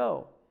should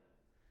go.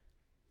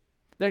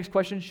 The next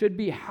question should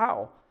be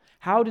how?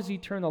 How does he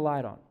turn the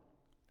light on?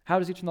 How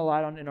does he turn the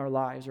light on in our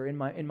lives or in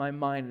my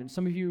mind? And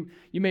some of you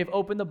may have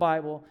opened the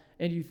Bible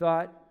and you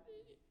thought,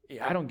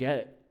 I don't get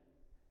it.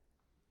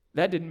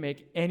 That didn't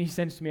make any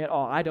sense to me at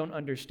all. I don't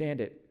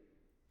understand it.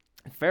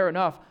 Fair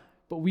enough,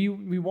 but we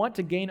want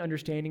to gain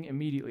understanding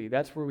immediately.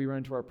 That's where we run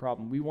into our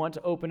problem. We want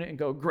to open it and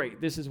go,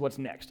 great, this is what's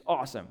next.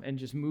 Awesome, and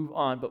just move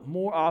on. But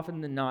more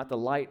often than not, the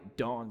light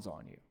dawns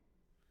on you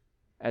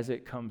as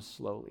it comes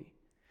slowly.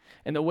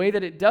 And the way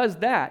that it does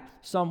that,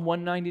 Psalm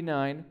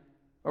 119,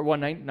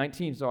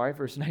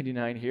 verse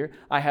 99 here,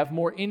 I have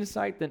more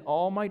insight than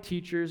all my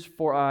teachers,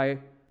 for I,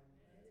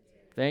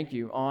 thank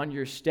you, on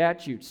your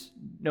statutes.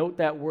 Note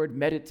that word,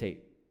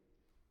 meditate.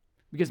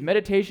 Because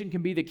meditation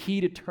can be the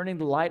key to turning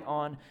the light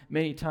on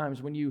many times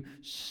when you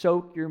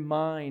soak your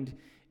mind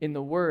in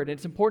the Word. And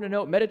it's important to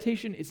note,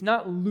 meditation, it's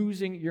not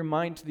losing your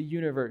mind to the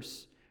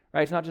universe,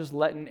 right? It's not just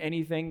letting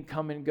anything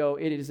come and go.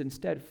 It is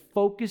instead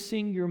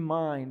focusing your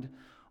mind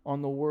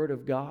on the Word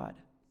of God.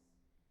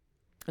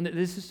 And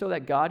this is so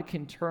that God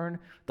can turn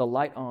the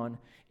light on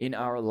in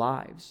our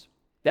lives.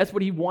 That's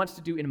what he wants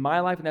to do in my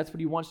life, and that's what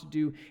he wants to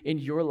do in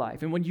your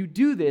life. And when you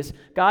do this,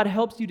 God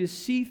helps you to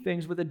see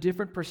things with a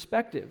different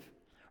perspective.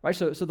 Right?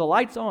 So the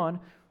light's on.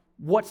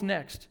 What's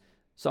next?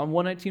 Psalm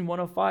 119,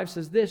 105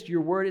 says this,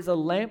 your word is a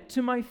lamp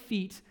to my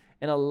feet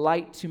and a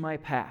light to my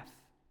path.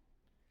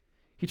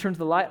 He turns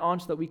the light on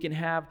so that we can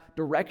have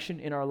direction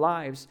in our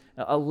lives,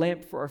 a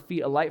lamp for our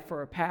feet, a light for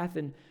our path.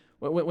 And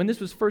when this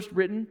was first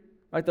written,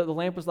 right, the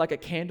lamp was like a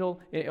candle,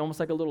 almost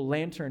like a little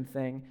lantern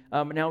thing.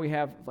 Now we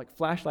have like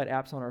flashlight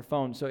apps on our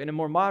phones. So in a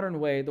more modern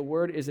way, the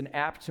word is an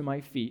app to my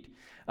feet.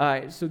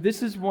 So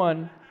this is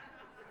one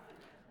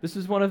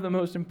of the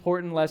most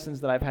important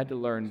lessons that I've had to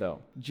learn, though,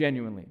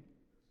 genuinely.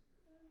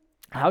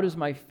 How does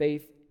my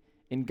faith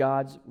in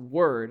God's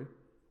word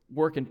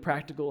work in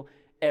practical,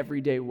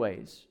 everyday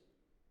ways?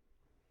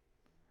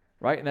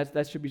 Right? And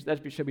that should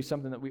be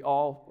something that we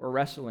all are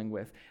wrestling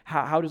with.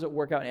 How does it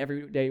work out in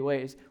everyday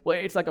ways? Well,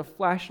 it's like a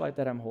flashlight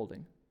that I'm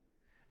holding.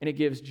 And it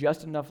gives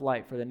just enough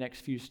light for the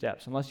next few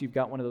steps, unless you've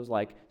got one of those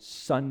like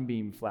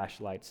sunbeam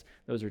flashlights.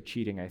 Those are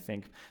cheating, I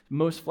think.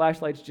 Most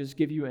flashlights just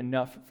give you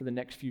enough for the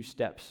next few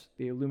steps.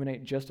 They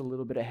illuminate just a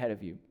little bit ahead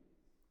of you.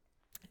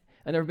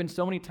 And there have been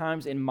so many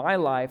times in my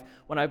life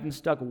when I've been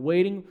stuck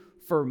waiting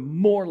for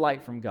more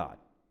light from God.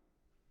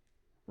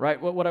 Right?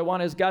 What I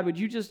want is, God, would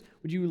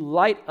you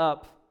light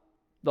up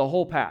the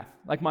whole path,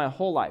 like my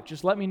whole life.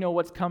 Just let me know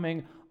what's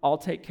coming. I'll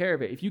take care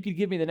of it. If you could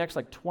give me the next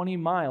like 20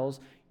 miles,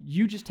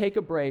 you just take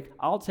a break.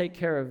 I'll take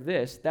care of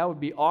this. That would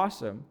be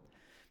awesome.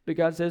 But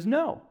God says,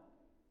 no.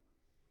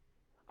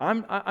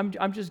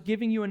 I'm just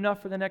giving you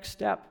enough for the next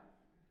step.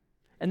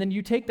 And then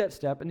you take that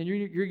step, and then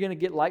you're going to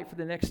get light for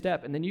the next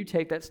step. And then you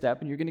take that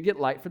step, and you're going to get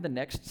light for the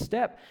next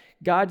step.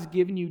 God's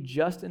given you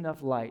just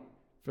enough light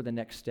for the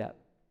next step.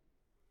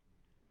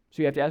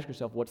 So you have to ask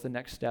yourself, what's the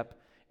next step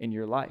in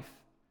your life?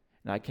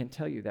 And I can't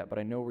tell you that, but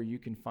I know where you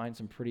can find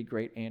some pretty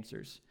great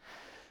answers.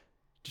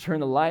 To turn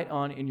the light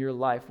on in your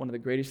life, one of the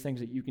greatest things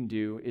that you can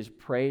do is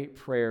pray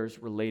prayers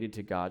related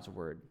to God's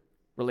word,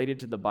 related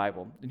to the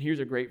Bible. And here's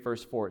a great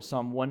verse for it,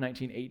 Psalm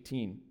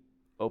 119:18.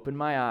 Open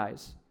my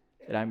eyes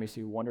that I may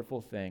see wonderful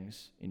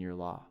things in your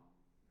law.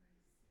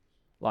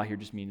 Law here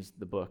just means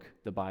the book,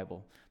 the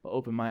Bible. But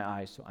open my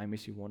eyes so I may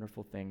see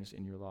wonderful things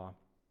in your law.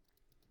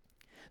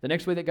 The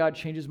next way that God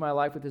changes my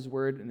life with his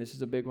word, and this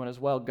is a big one as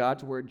well,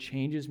 God's word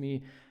changes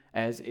me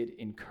as it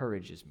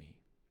encourages me.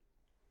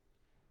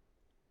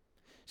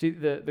 See,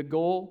 the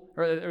goal,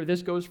 or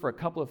this goes for a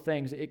couple of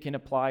things. It can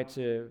apply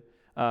to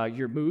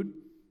your mood,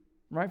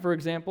 right? For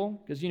example,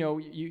 because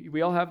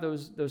we all have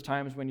those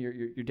times when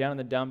you're down in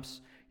the dumps,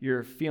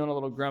 you're feeling a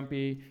little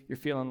grumpy, you're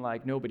feeling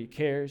like nobody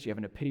cares, you're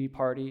having a pity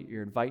party,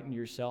 you're inviting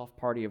yourself,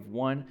 party of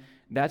one.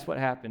 That's what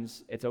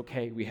happens. It's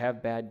okay. We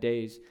have bad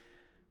days.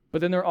 But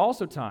then there are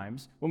also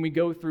times when we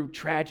go through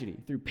tragedy,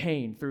 through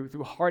pain,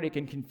 through heartache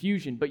and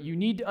confusion. But you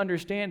need to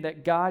understand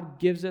that God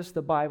gives us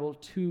the Bible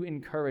to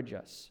encourage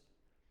us.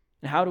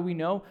 And how do we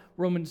know?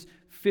 Romans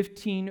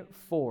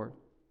 15:4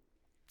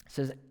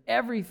 says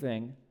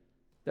everything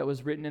that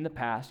was written in the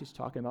past, he's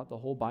talking about the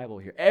whole Bible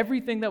here,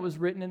 everything that was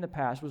written in the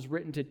past was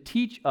written to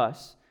teach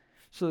us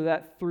so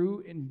that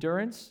through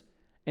endurance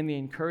and the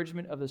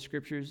encouragement of the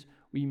Scriptures,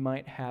 we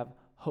might have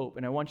hope.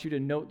 And I want you to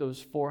note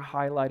those 4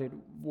 highlighted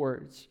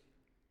words.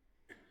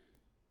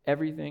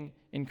 Everything,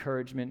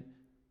 encouragement,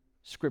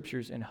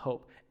 Scriptures, and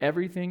hope.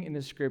 Everything in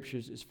the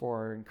Scriptures is for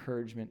our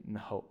encouragement and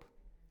hope.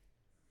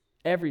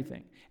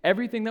 Everything.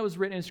 Everything that was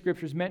written in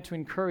Scripture is meant to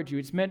encourage you.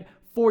 It's meant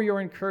for your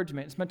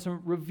encouragement. It's meant to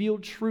reveal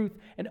truth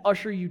and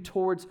usher you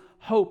towards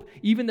hope.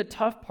 Even the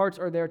tough parts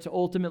are there to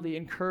ultimately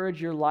encourage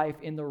your life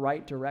in the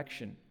right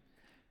direction.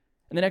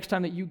 And the next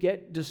time that you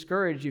get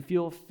discouraged, you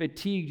feel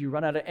fatigued, you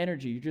run out of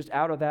energy, you're just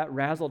out of that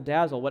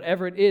razzle-dazzle,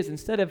 whatever it is,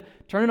 instead of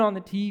turning on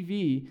the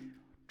TV,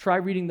 try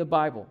reading the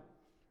Bible,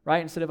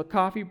 right? Instead of a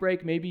coffee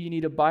break, maybe you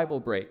need a Bible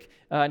break.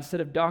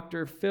 Instead of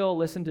Dr. Phil,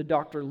 listen to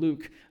Dr.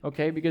 Luke,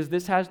 okay? Because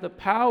this has the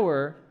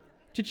power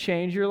to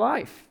change your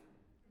life.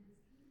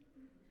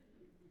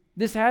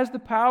 This has the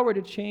power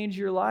to change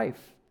your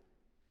life.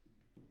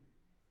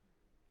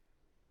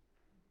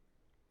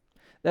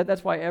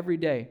 That's why every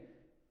day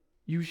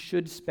you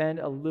should spend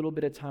a little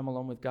bit of time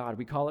alone with God.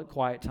 We call it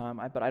quiet time,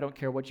 but I don't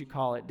care what you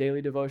call it.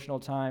 Daily devotional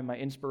time, my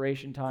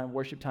inspiration time,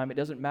 worship time, it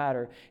doesn't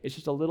matter. It's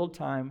just a little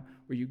time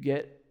where you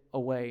get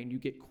away and you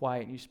get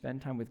quiet and you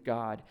spend time with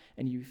God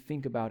and you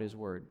think about his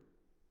word.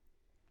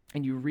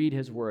 And you read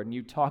his word and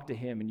you talk to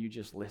him and you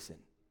just listen.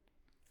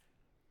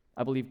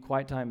 I believe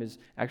quiet time is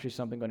actually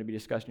something going to be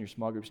discussed in your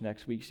small groups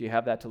next week, so you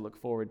have that to look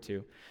forward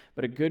to.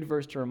 But a good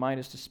verse to remind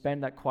us to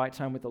spend that quiet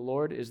time with the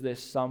Lord is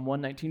this, Psalm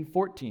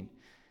 119:14.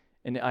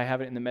 And I have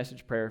it in the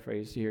Message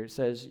paraphrase here. It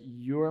says,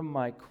 you're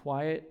my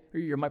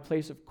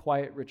place of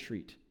quiet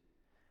retreat.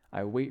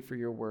 I wait for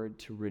your word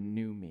to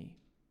renew me.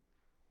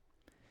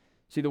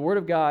 See, the word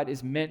of God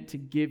is meant to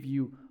give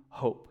you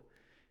hope.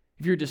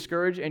 If you're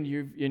discouraged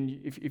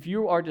if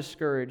you are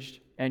discouraged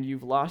and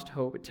you've lost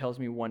hope, it tells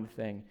me one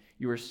thing.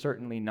 You are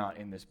certainly not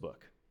in this book.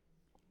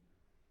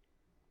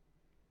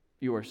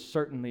 You are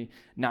certainly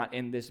not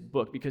in this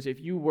book, because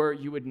if you were,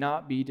 you would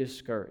not be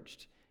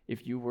discouraged.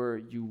 if you were,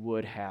 you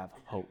would have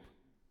hope.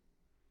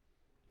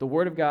 The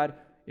Word of God,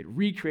 it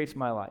recreates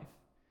my life.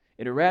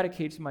 It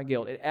eradicates my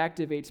guilt. It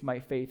activates my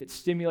faith. It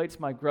stimulates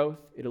my growth.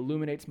 It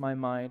illuminates my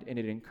mind, and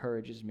it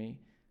encourages me.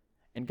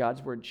 And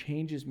God's Word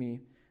changes me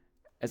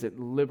as it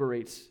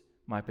liberates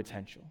my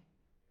potential.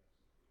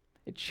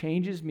 It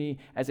changes me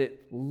as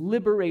it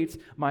liberates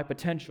my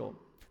potential.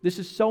 This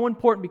is so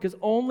important because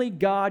only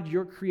God,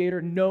 your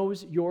Creator,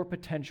 knows your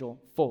potential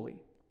fully.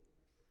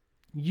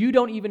 You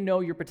don't even know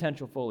your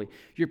potential fully.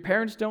 Your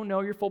parents don't know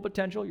your full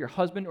potential. Your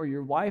husband or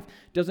your wife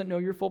doesn't know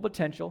your full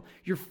potential.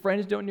 Your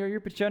friends don't know your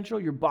potential.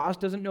 Your boss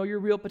doesn't know your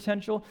real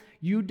potential.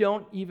 You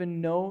don't even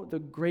know the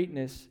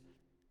greatness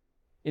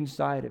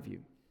inside of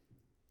you.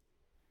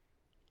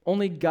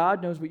 Only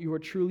God knows what you are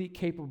truly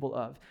capable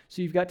of.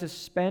 So you've got to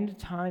spend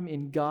time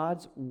in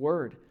God's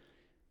Word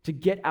to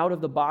get out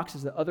of the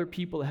boxes that other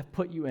people have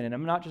put you in. And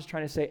I'm not just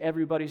trying to say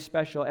everybody's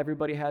special,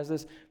 everybody has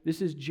this. This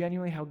is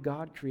genuinely how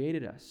God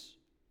created us.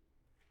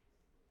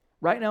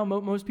 Right now,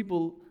 most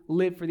people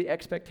live for the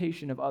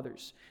expectation of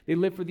others. They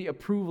live for the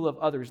approval of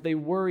others. They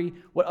worry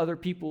what other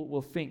people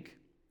will think.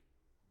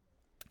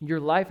 Your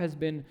life has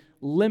been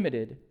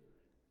limited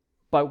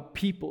by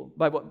people,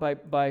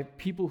 by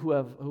people who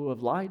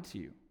have lied to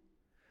you,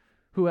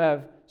 who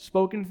have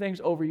spoken things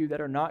over you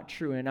that are not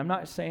true. And I'm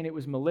not saying it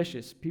was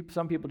malicious.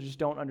 Some people just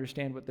don't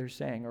understand what they're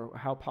saying or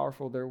how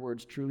powerful their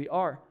words truly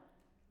are.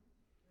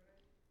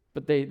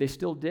 But they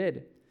still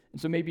did. And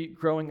so maybe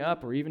growing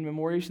up or even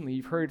more recently,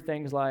 you've heard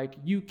things like,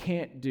 you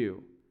can't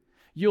do,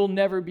 you'll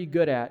never be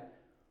good at,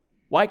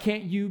 why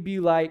can't you be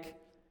like,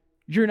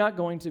 you're not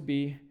going to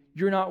be,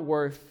 you're not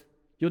worth,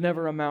 you'll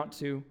never amount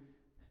to.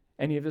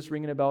 Any of this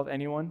ringing a bell with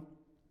anyone?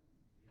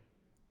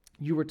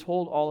 You were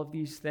told all of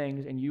these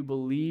things and you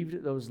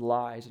believed those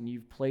lies and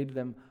you've played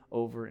them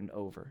over and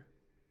over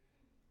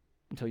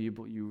until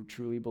you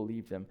truly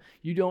believe them.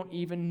 You don't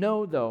even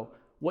know, though,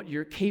 what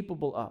you're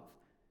capable of.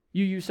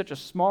 You use such a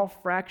small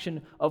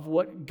fraction of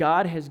what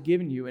God has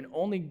given you, and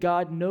only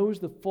God knows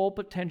the full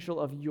potential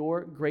of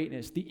your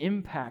greatness, the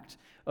impact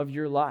of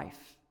your life.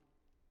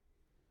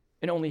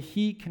 And only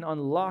He can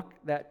unlock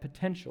that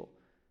potential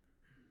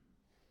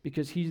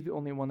because He's the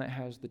only one that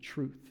has the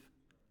truth.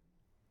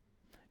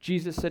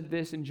 Jesus said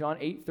this in John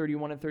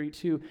 8:31 and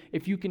 32,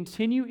 if you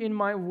continue in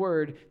my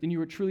word, then you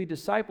are truly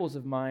disciples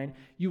of mine.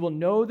 You will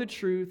know the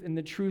truth, and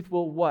the truth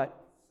will what?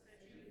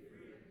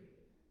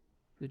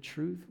 The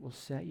truth will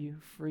set you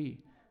free.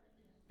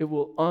 It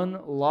will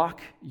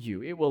unlock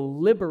you. It will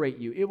liberate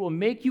you. It will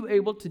make you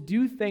able to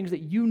do things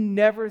that you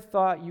never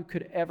thought you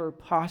could ever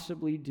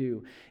possibly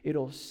do.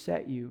 It'll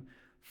set you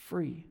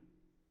free.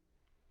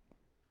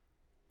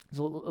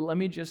 So let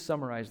me just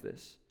summarize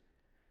this.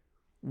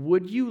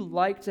 Would you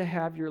like to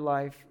have your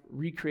life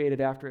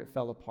recreated after it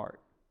fell apart?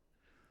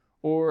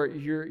 Or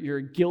your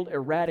guilt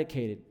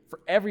eradicated for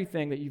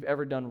everything that you've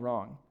ever done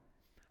wrong?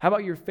 How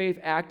about your faith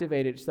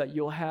activated so that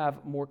you'll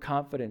have more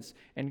confidence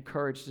and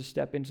courage to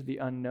step into the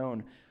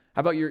unknown? How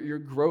about your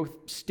growth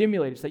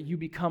stimulated so that you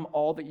become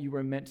all that you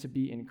were meant to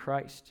be in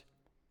Christ?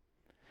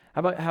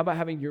 How about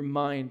having your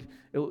mind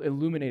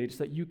illuminated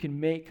so that you can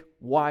make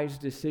wise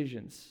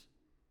decisions?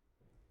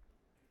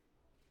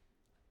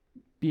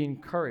 Be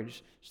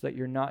encouraged so that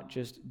you're not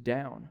just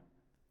down.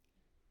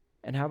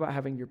 And how about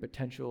having your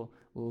potential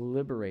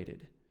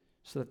liberated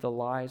so that the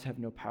lies have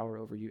no power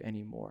over you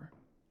anymore?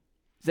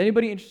 Is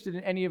anybody interested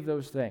in any of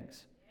those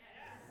things?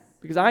 Yes.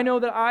 Because I know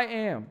that I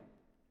am.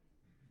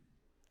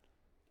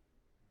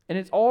 And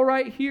it's all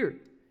right here.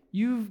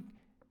 You've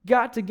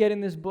got to get in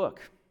this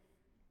book.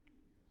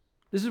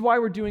 This is why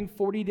we're doing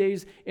 40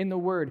 days in the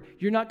Word.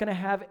 You're not going to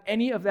have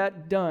any of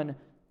that done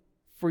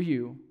for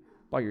you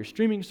by your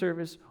streaming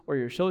service or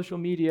your social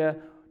media,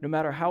 no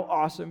matter how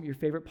awesome your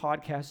favorite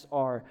podcasts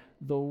are.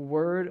 The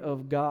Word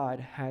of God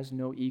has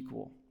no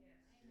equal.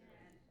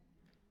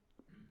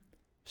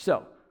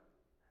 So,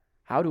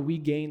 how do we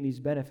gain these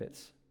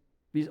benefits,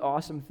 these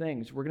awesome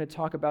things? We're going to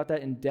talk about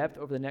that in depth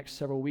over the next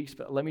several weeks,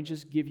 but let me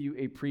just give you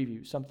a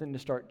preview, something to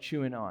start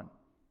chewing on.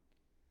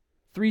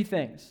 3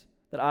 things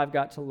that I've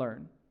got to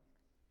learn.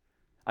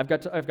 I've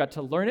got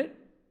to learn it,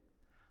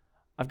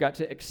 I've got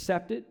to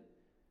accept it,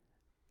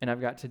 and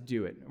I've got to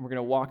do it. And we're going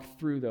to walk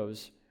through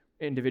those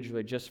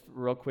individually just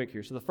real quick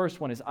here. So the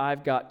first one is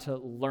I've got to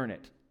learn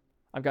it.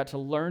 I've got to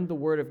learn the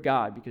Word of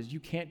God because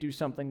you can't do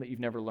something that you've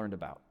never learned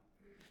about.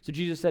 So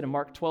Jesus said in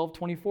Mark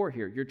 12:24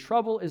 here, your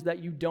trouble is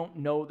that you don't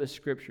know the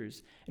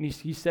Scriptures. And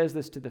he says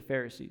this to the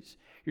Pharisees.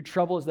 Your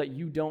trouble is that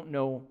you don't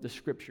know the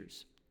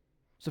Scriptures.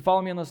 So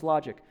follow me on this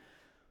logic.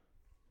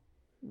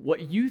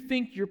 What you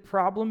think your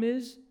problem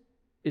is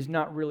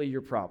not really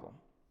your problem.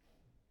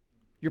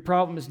 Your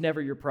problem is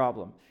never your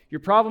problem.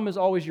 Your problem is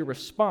always your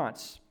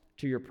response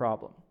to your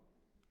problem.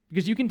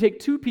 Because you can take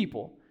 2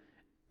 people,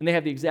 and they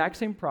have the exact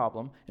same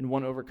problem, and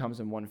one overcomes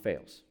and one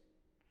fails.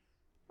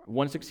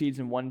 One succeeds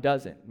and one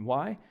doesn't. And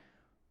why?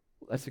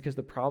 That's because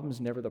the problem is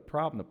never the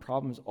problem. The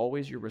problem is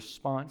always your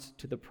response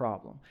to the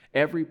problem.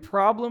 Every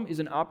problem is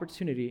an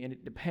opportunity, and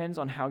it depends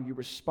on how you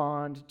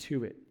respond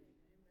to it.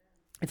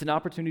 It's an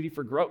opportunity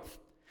for growth.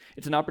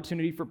 It's an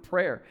opportunity for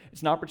prayer.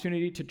 It's an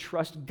opportunity to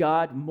trust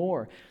God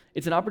more.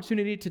 It's an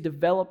opportunity to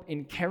develop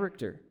in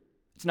character.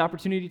 It's an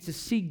opportunity to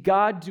see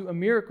God do a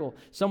miracle.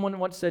 Someone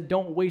once said,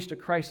 don't waste a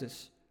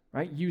crisis,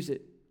 right? Use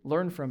it.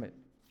 Learn from it.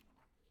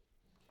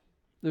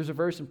 There's a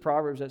verse in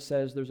Proverbs that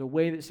says, there's a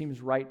way that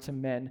seems right to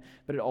men,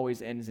 but it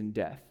always ends in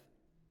death.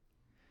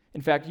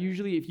 In fact,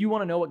 usually if you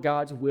want to know what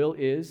God's will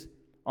is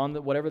on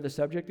whatever the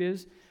subject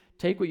is,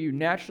 take what you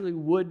naturally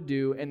would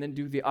do and then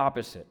do the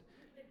opposite.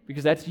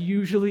 Because that's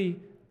usually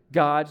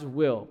God's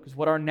will. Because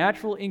what our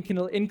natural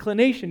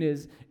inclination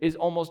is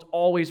almost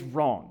always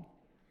wrong.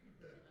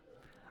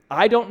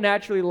 I don't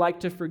naturally like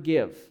to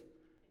forgive.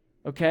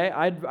 Okay?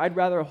 I'd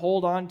rather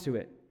hold on to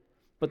it.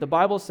 But the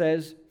Bible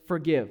says,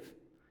 forgive.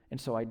 And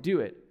so I do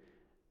it.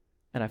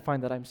 And I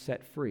find that I'm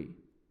set free.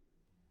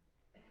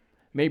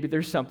 Maybe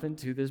there's something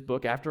to this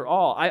book after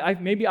all.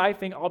 Maybe I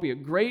think I'll be a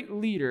great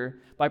leader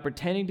by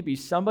pretending to be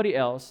somebody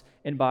else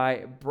and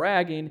by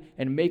bragging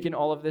and making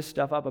all of this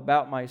stuff up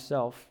about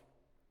myself.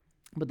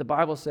 But the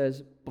Bible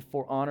says,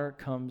 before honor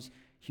comes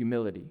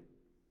humility.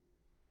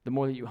 The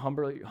more that you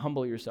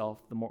humble yourself,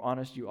 the more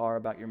honest you are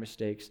about your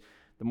mistakes,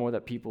 the more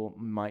that people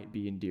might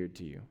be endeared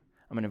to you.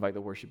 I'm going to invite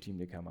the worship team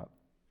to come up.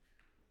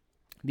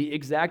 The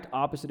exact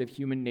opposite of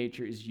human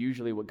nature is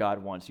usually what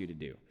God wants you to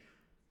do.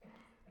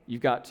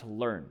 You've got to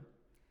learn.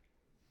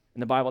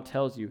 And the Bible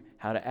tells you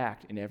how to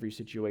act in every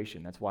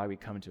situation. That's why we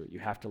come to it. You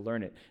have to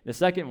learn it. The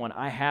second one,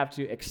 I have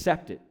to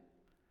accept it.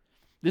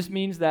 This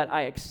means that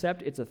I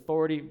accept its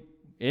authority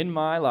in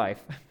my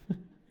life.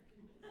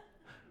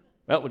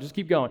 Well, we'll just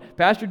keep going.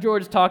 Pastor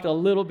George talked a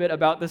little bit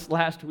about this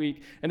last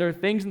week, and there are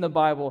things in the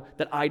Bible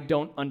that I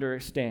don't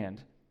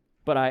understand,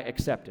 but I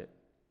accept it.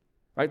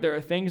 Right? There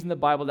are things in the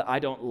Bible that I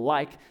don't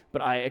like,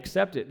 but I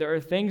accept it. There are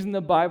things in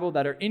the Bible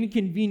that are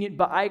inconvenient,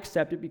 but I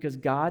accept it because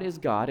God is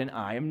God and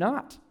I am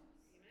not.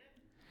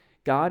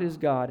 God is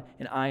God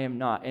and I am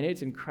not. And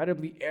it's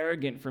incredibly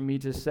arrogant for me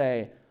to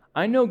say,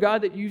 I know,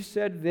 God, that you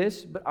said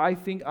this, but I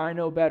think I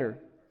know better.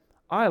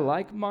 I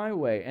like my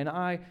way, and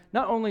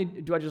not only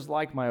do I just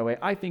like my way,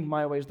 I think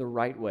my way is the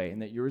right way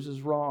and that yours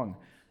is wrong.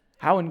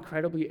 How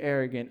incredibly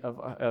arrogant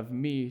of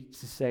me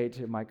to say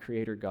to my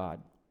Creator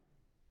God.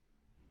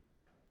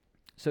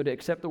 So to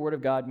accept the Word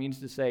of God means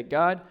to say,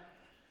 God,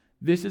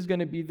 this is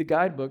going to be the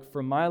guidebook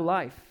for my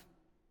life,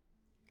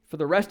 for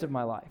the rest of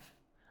my life.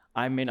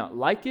 I may not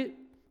like it.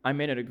 I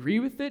may not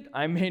agree with it.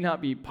 I may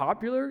not be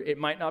popular. It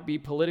might not be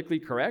politically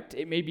correct.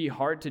 It may be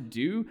hard to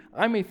do.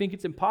 I may think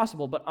it's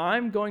impossible, but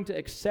I'm going to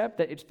accept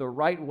that it's the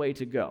right way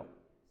to go.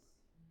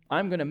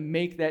 I'm going to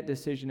make that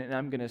decision and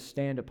I'm going to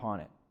stand upon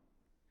it.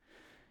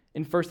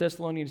 In 1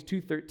 Thessalonians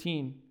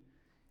 2:13, it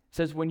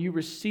says, when you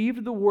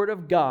received the word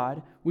of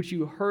God, which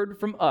you heard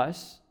from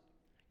us,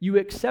 you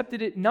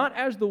accepted it not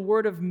as the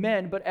word of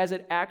men, but as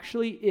it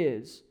actually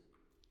is,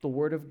 the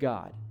word of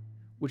God,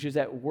 which is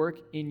at work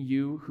in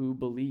you who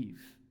believe.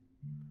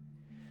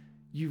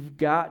 You've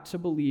got to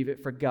believe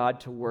it for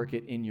God to work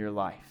it in your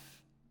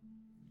life.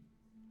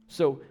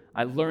 So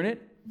I learn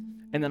it,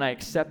 and then I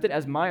accept it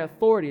as my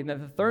authority. And then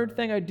the third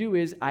thing I do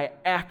is I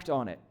act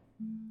on it.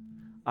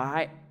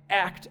 I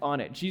act on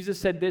it. Jesus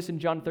said this in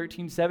John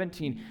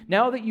 13:17.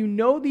 Now that you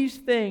know these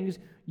things,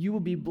 you will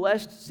be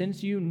blessed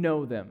since you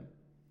know them.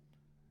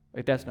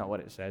 Wait, that's not what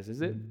it says,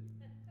 is it?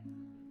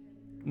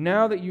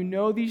 Now that you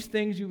know these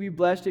things, you'll be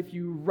blessed if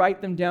you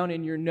write them down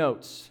in your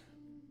notes.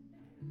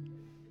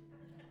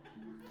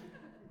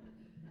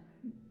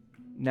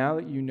 Now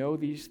that you know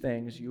these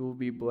things, you will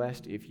be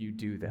blessed if you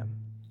do them.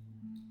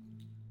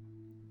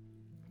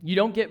 You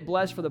don't get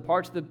blessed for the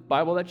parts of the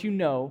Bible that you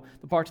know,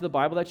 the parts of the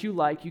Bible that you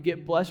like. You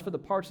get blessed for the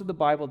parts of the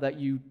Bible that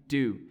you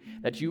do,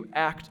 that you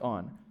act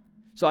on.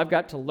 So I've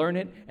got to learn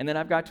it, and then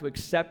I've got to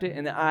accept it,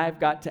 and then I've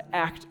got to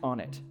act on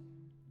it.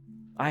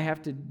 I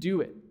have to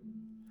do it.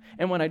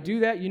 And when I do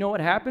that, you know what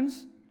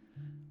happens?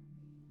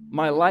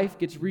 My life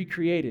gets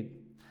recreated.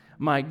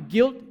 My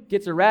guilt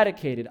gets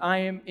eradicated. I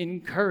am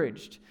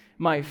encouraged.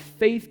 My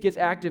faith gets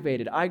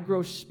activated. I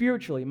grow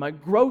spiritually. My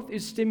growth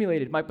is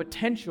stimulated. My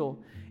potential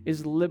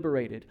is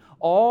liberated.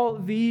 All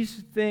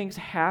these things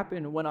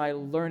happen when I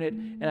learn it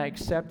and I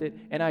accept it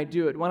and I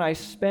do it. When I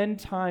spend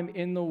time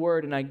in the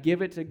Word and I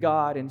give it to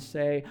God and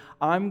say,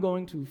 I'm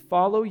going to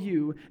follow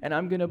you and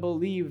I'm going to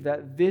believe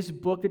that this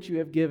book that you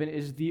have given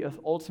is the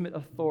ultimate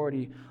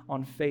authority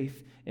on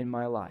faith in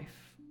my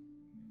life.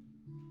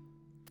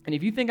 And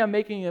if you think I'm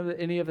making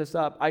any of this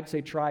up, I'd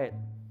say try it.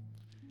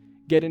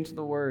 Get into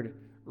the Word.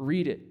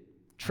 Read it.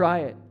 Try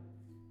it.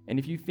 And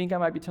if you think I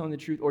might be telling the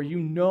truth or you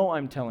know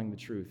I'm telling the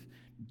truth,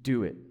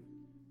 do it.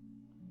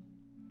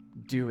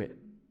 Do it.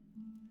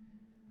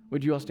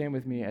 Would you all stand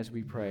with me as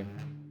we pray?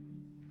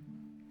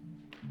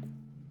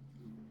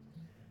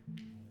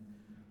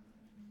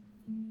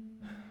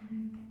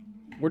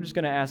 We're just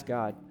going to ask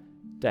God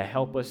to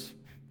help us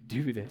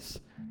do this,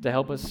 to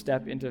help us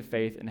step into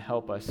faith and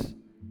help us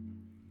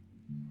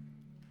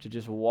to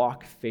just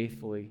walk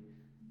faithfully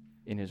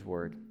in His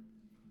Word.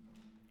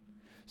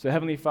 So,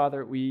 Heavenly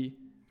Father, we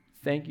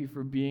Thank you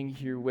for being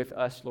here with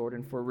us, Lord,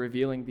 and for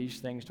revealing these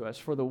things to us,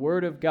 for the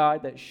word of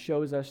God that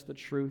shows us the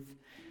truth.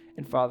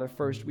 And Father,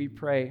 first we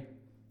pray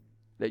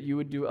that you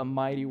would do a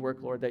mighty work,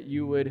 Lord, that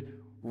you would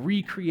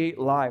recreate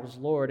lives,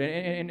 Lord.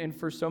 And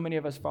for so many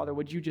of us, Father,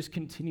 would you just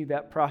continue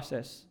that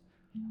process?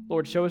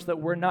 Lord, show us that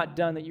we're not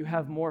done, that you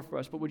have more for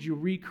us, but would you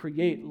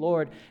recreate,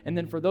 Lord? And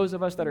then for those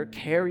of us that are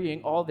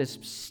carrying all this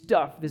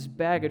stuff, this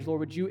baggage,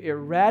 Lord, would you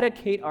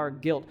eradicate our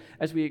guilt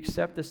as we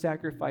accept the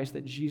sacrifice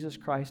that Jesus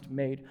Christ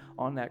made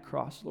on that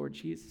cross, Lord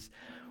Jesus?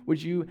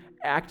 Would you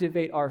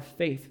activate our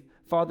faith?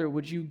 Father,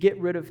 would you get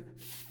rid of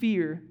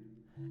fear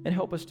and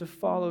help us to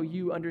follow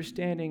you,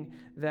 understanding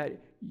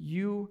that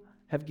you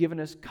have given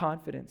us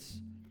confidence,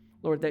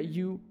 Lord, that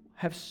you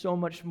have so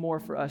much more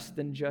for us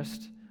than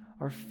just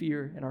our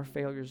fear and our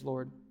failures,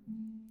 Lord.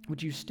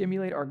 Would you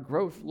stimulate our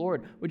growth,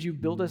 Lord? Would you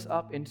build us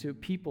up into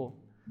people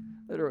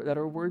that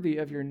are worthy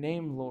of your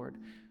name, Lord?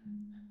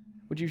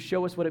 Would you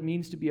show us what it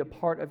means to be a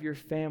part of your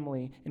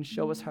family and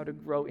show us how to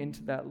grow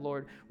into that,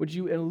 Lord? Would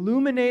you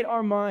illuminate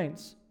our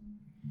minds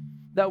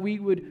that we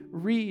would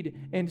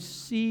read and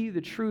see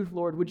the truth,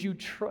 Lord? Would you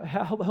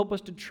help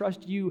us to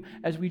trust you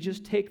as we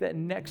just take that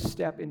next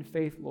step in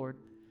faith, Lord,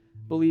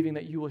 believing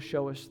that you will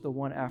show us the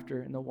one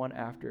after and the one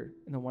after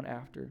and the one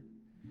after.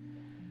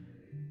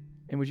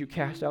 And would you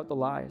cast out the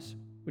lies?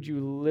 Would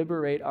you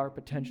liberate our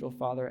potential,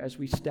 Father, as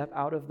we step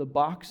out of the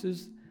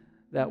boxes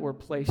that were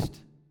placed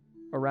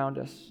around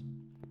us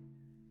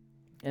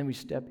and we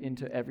step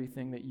into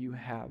everything that you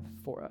have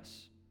for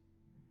us?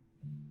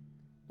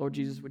 Lord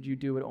Jesus, would you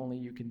do what only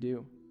you can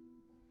do?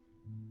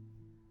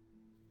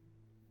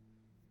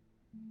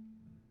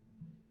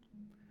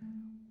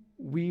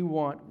 We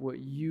want what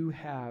you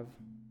have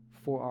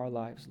for our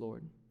lives,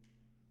 Lord.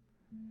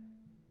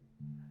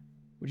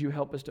 Would you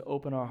help us to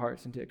open our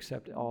hearts and to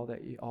accept all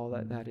that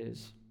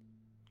is?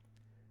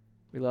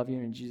 We love you,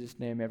 and in Jesus'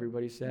 name,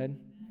 everybody said,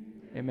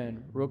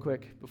 amen. Real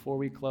quick, before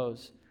we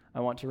close, I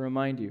want to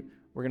remind you,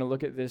 we're going to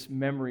look at this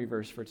memory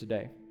verse for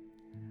today,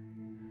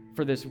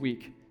 for this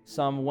week.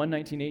 Psalm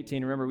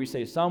 119:18. Remember, we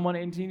say Psalm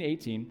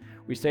 119:18.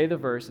 We say the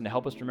verse, and to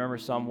help us remember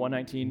Psalm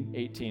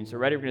 119:18. So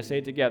ready? We're going to say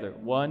it together.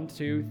 1,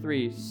 2,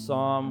 3.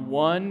 Psalm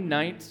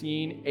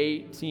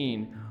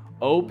 119:18.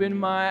 Open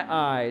my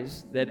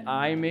eyes that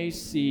I may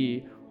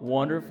see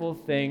wonderful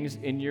things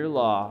in your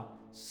law.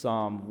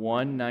 Psalm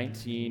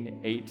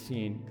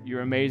 119:18. You're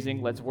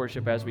amazing. Let's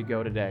worship as we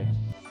go today.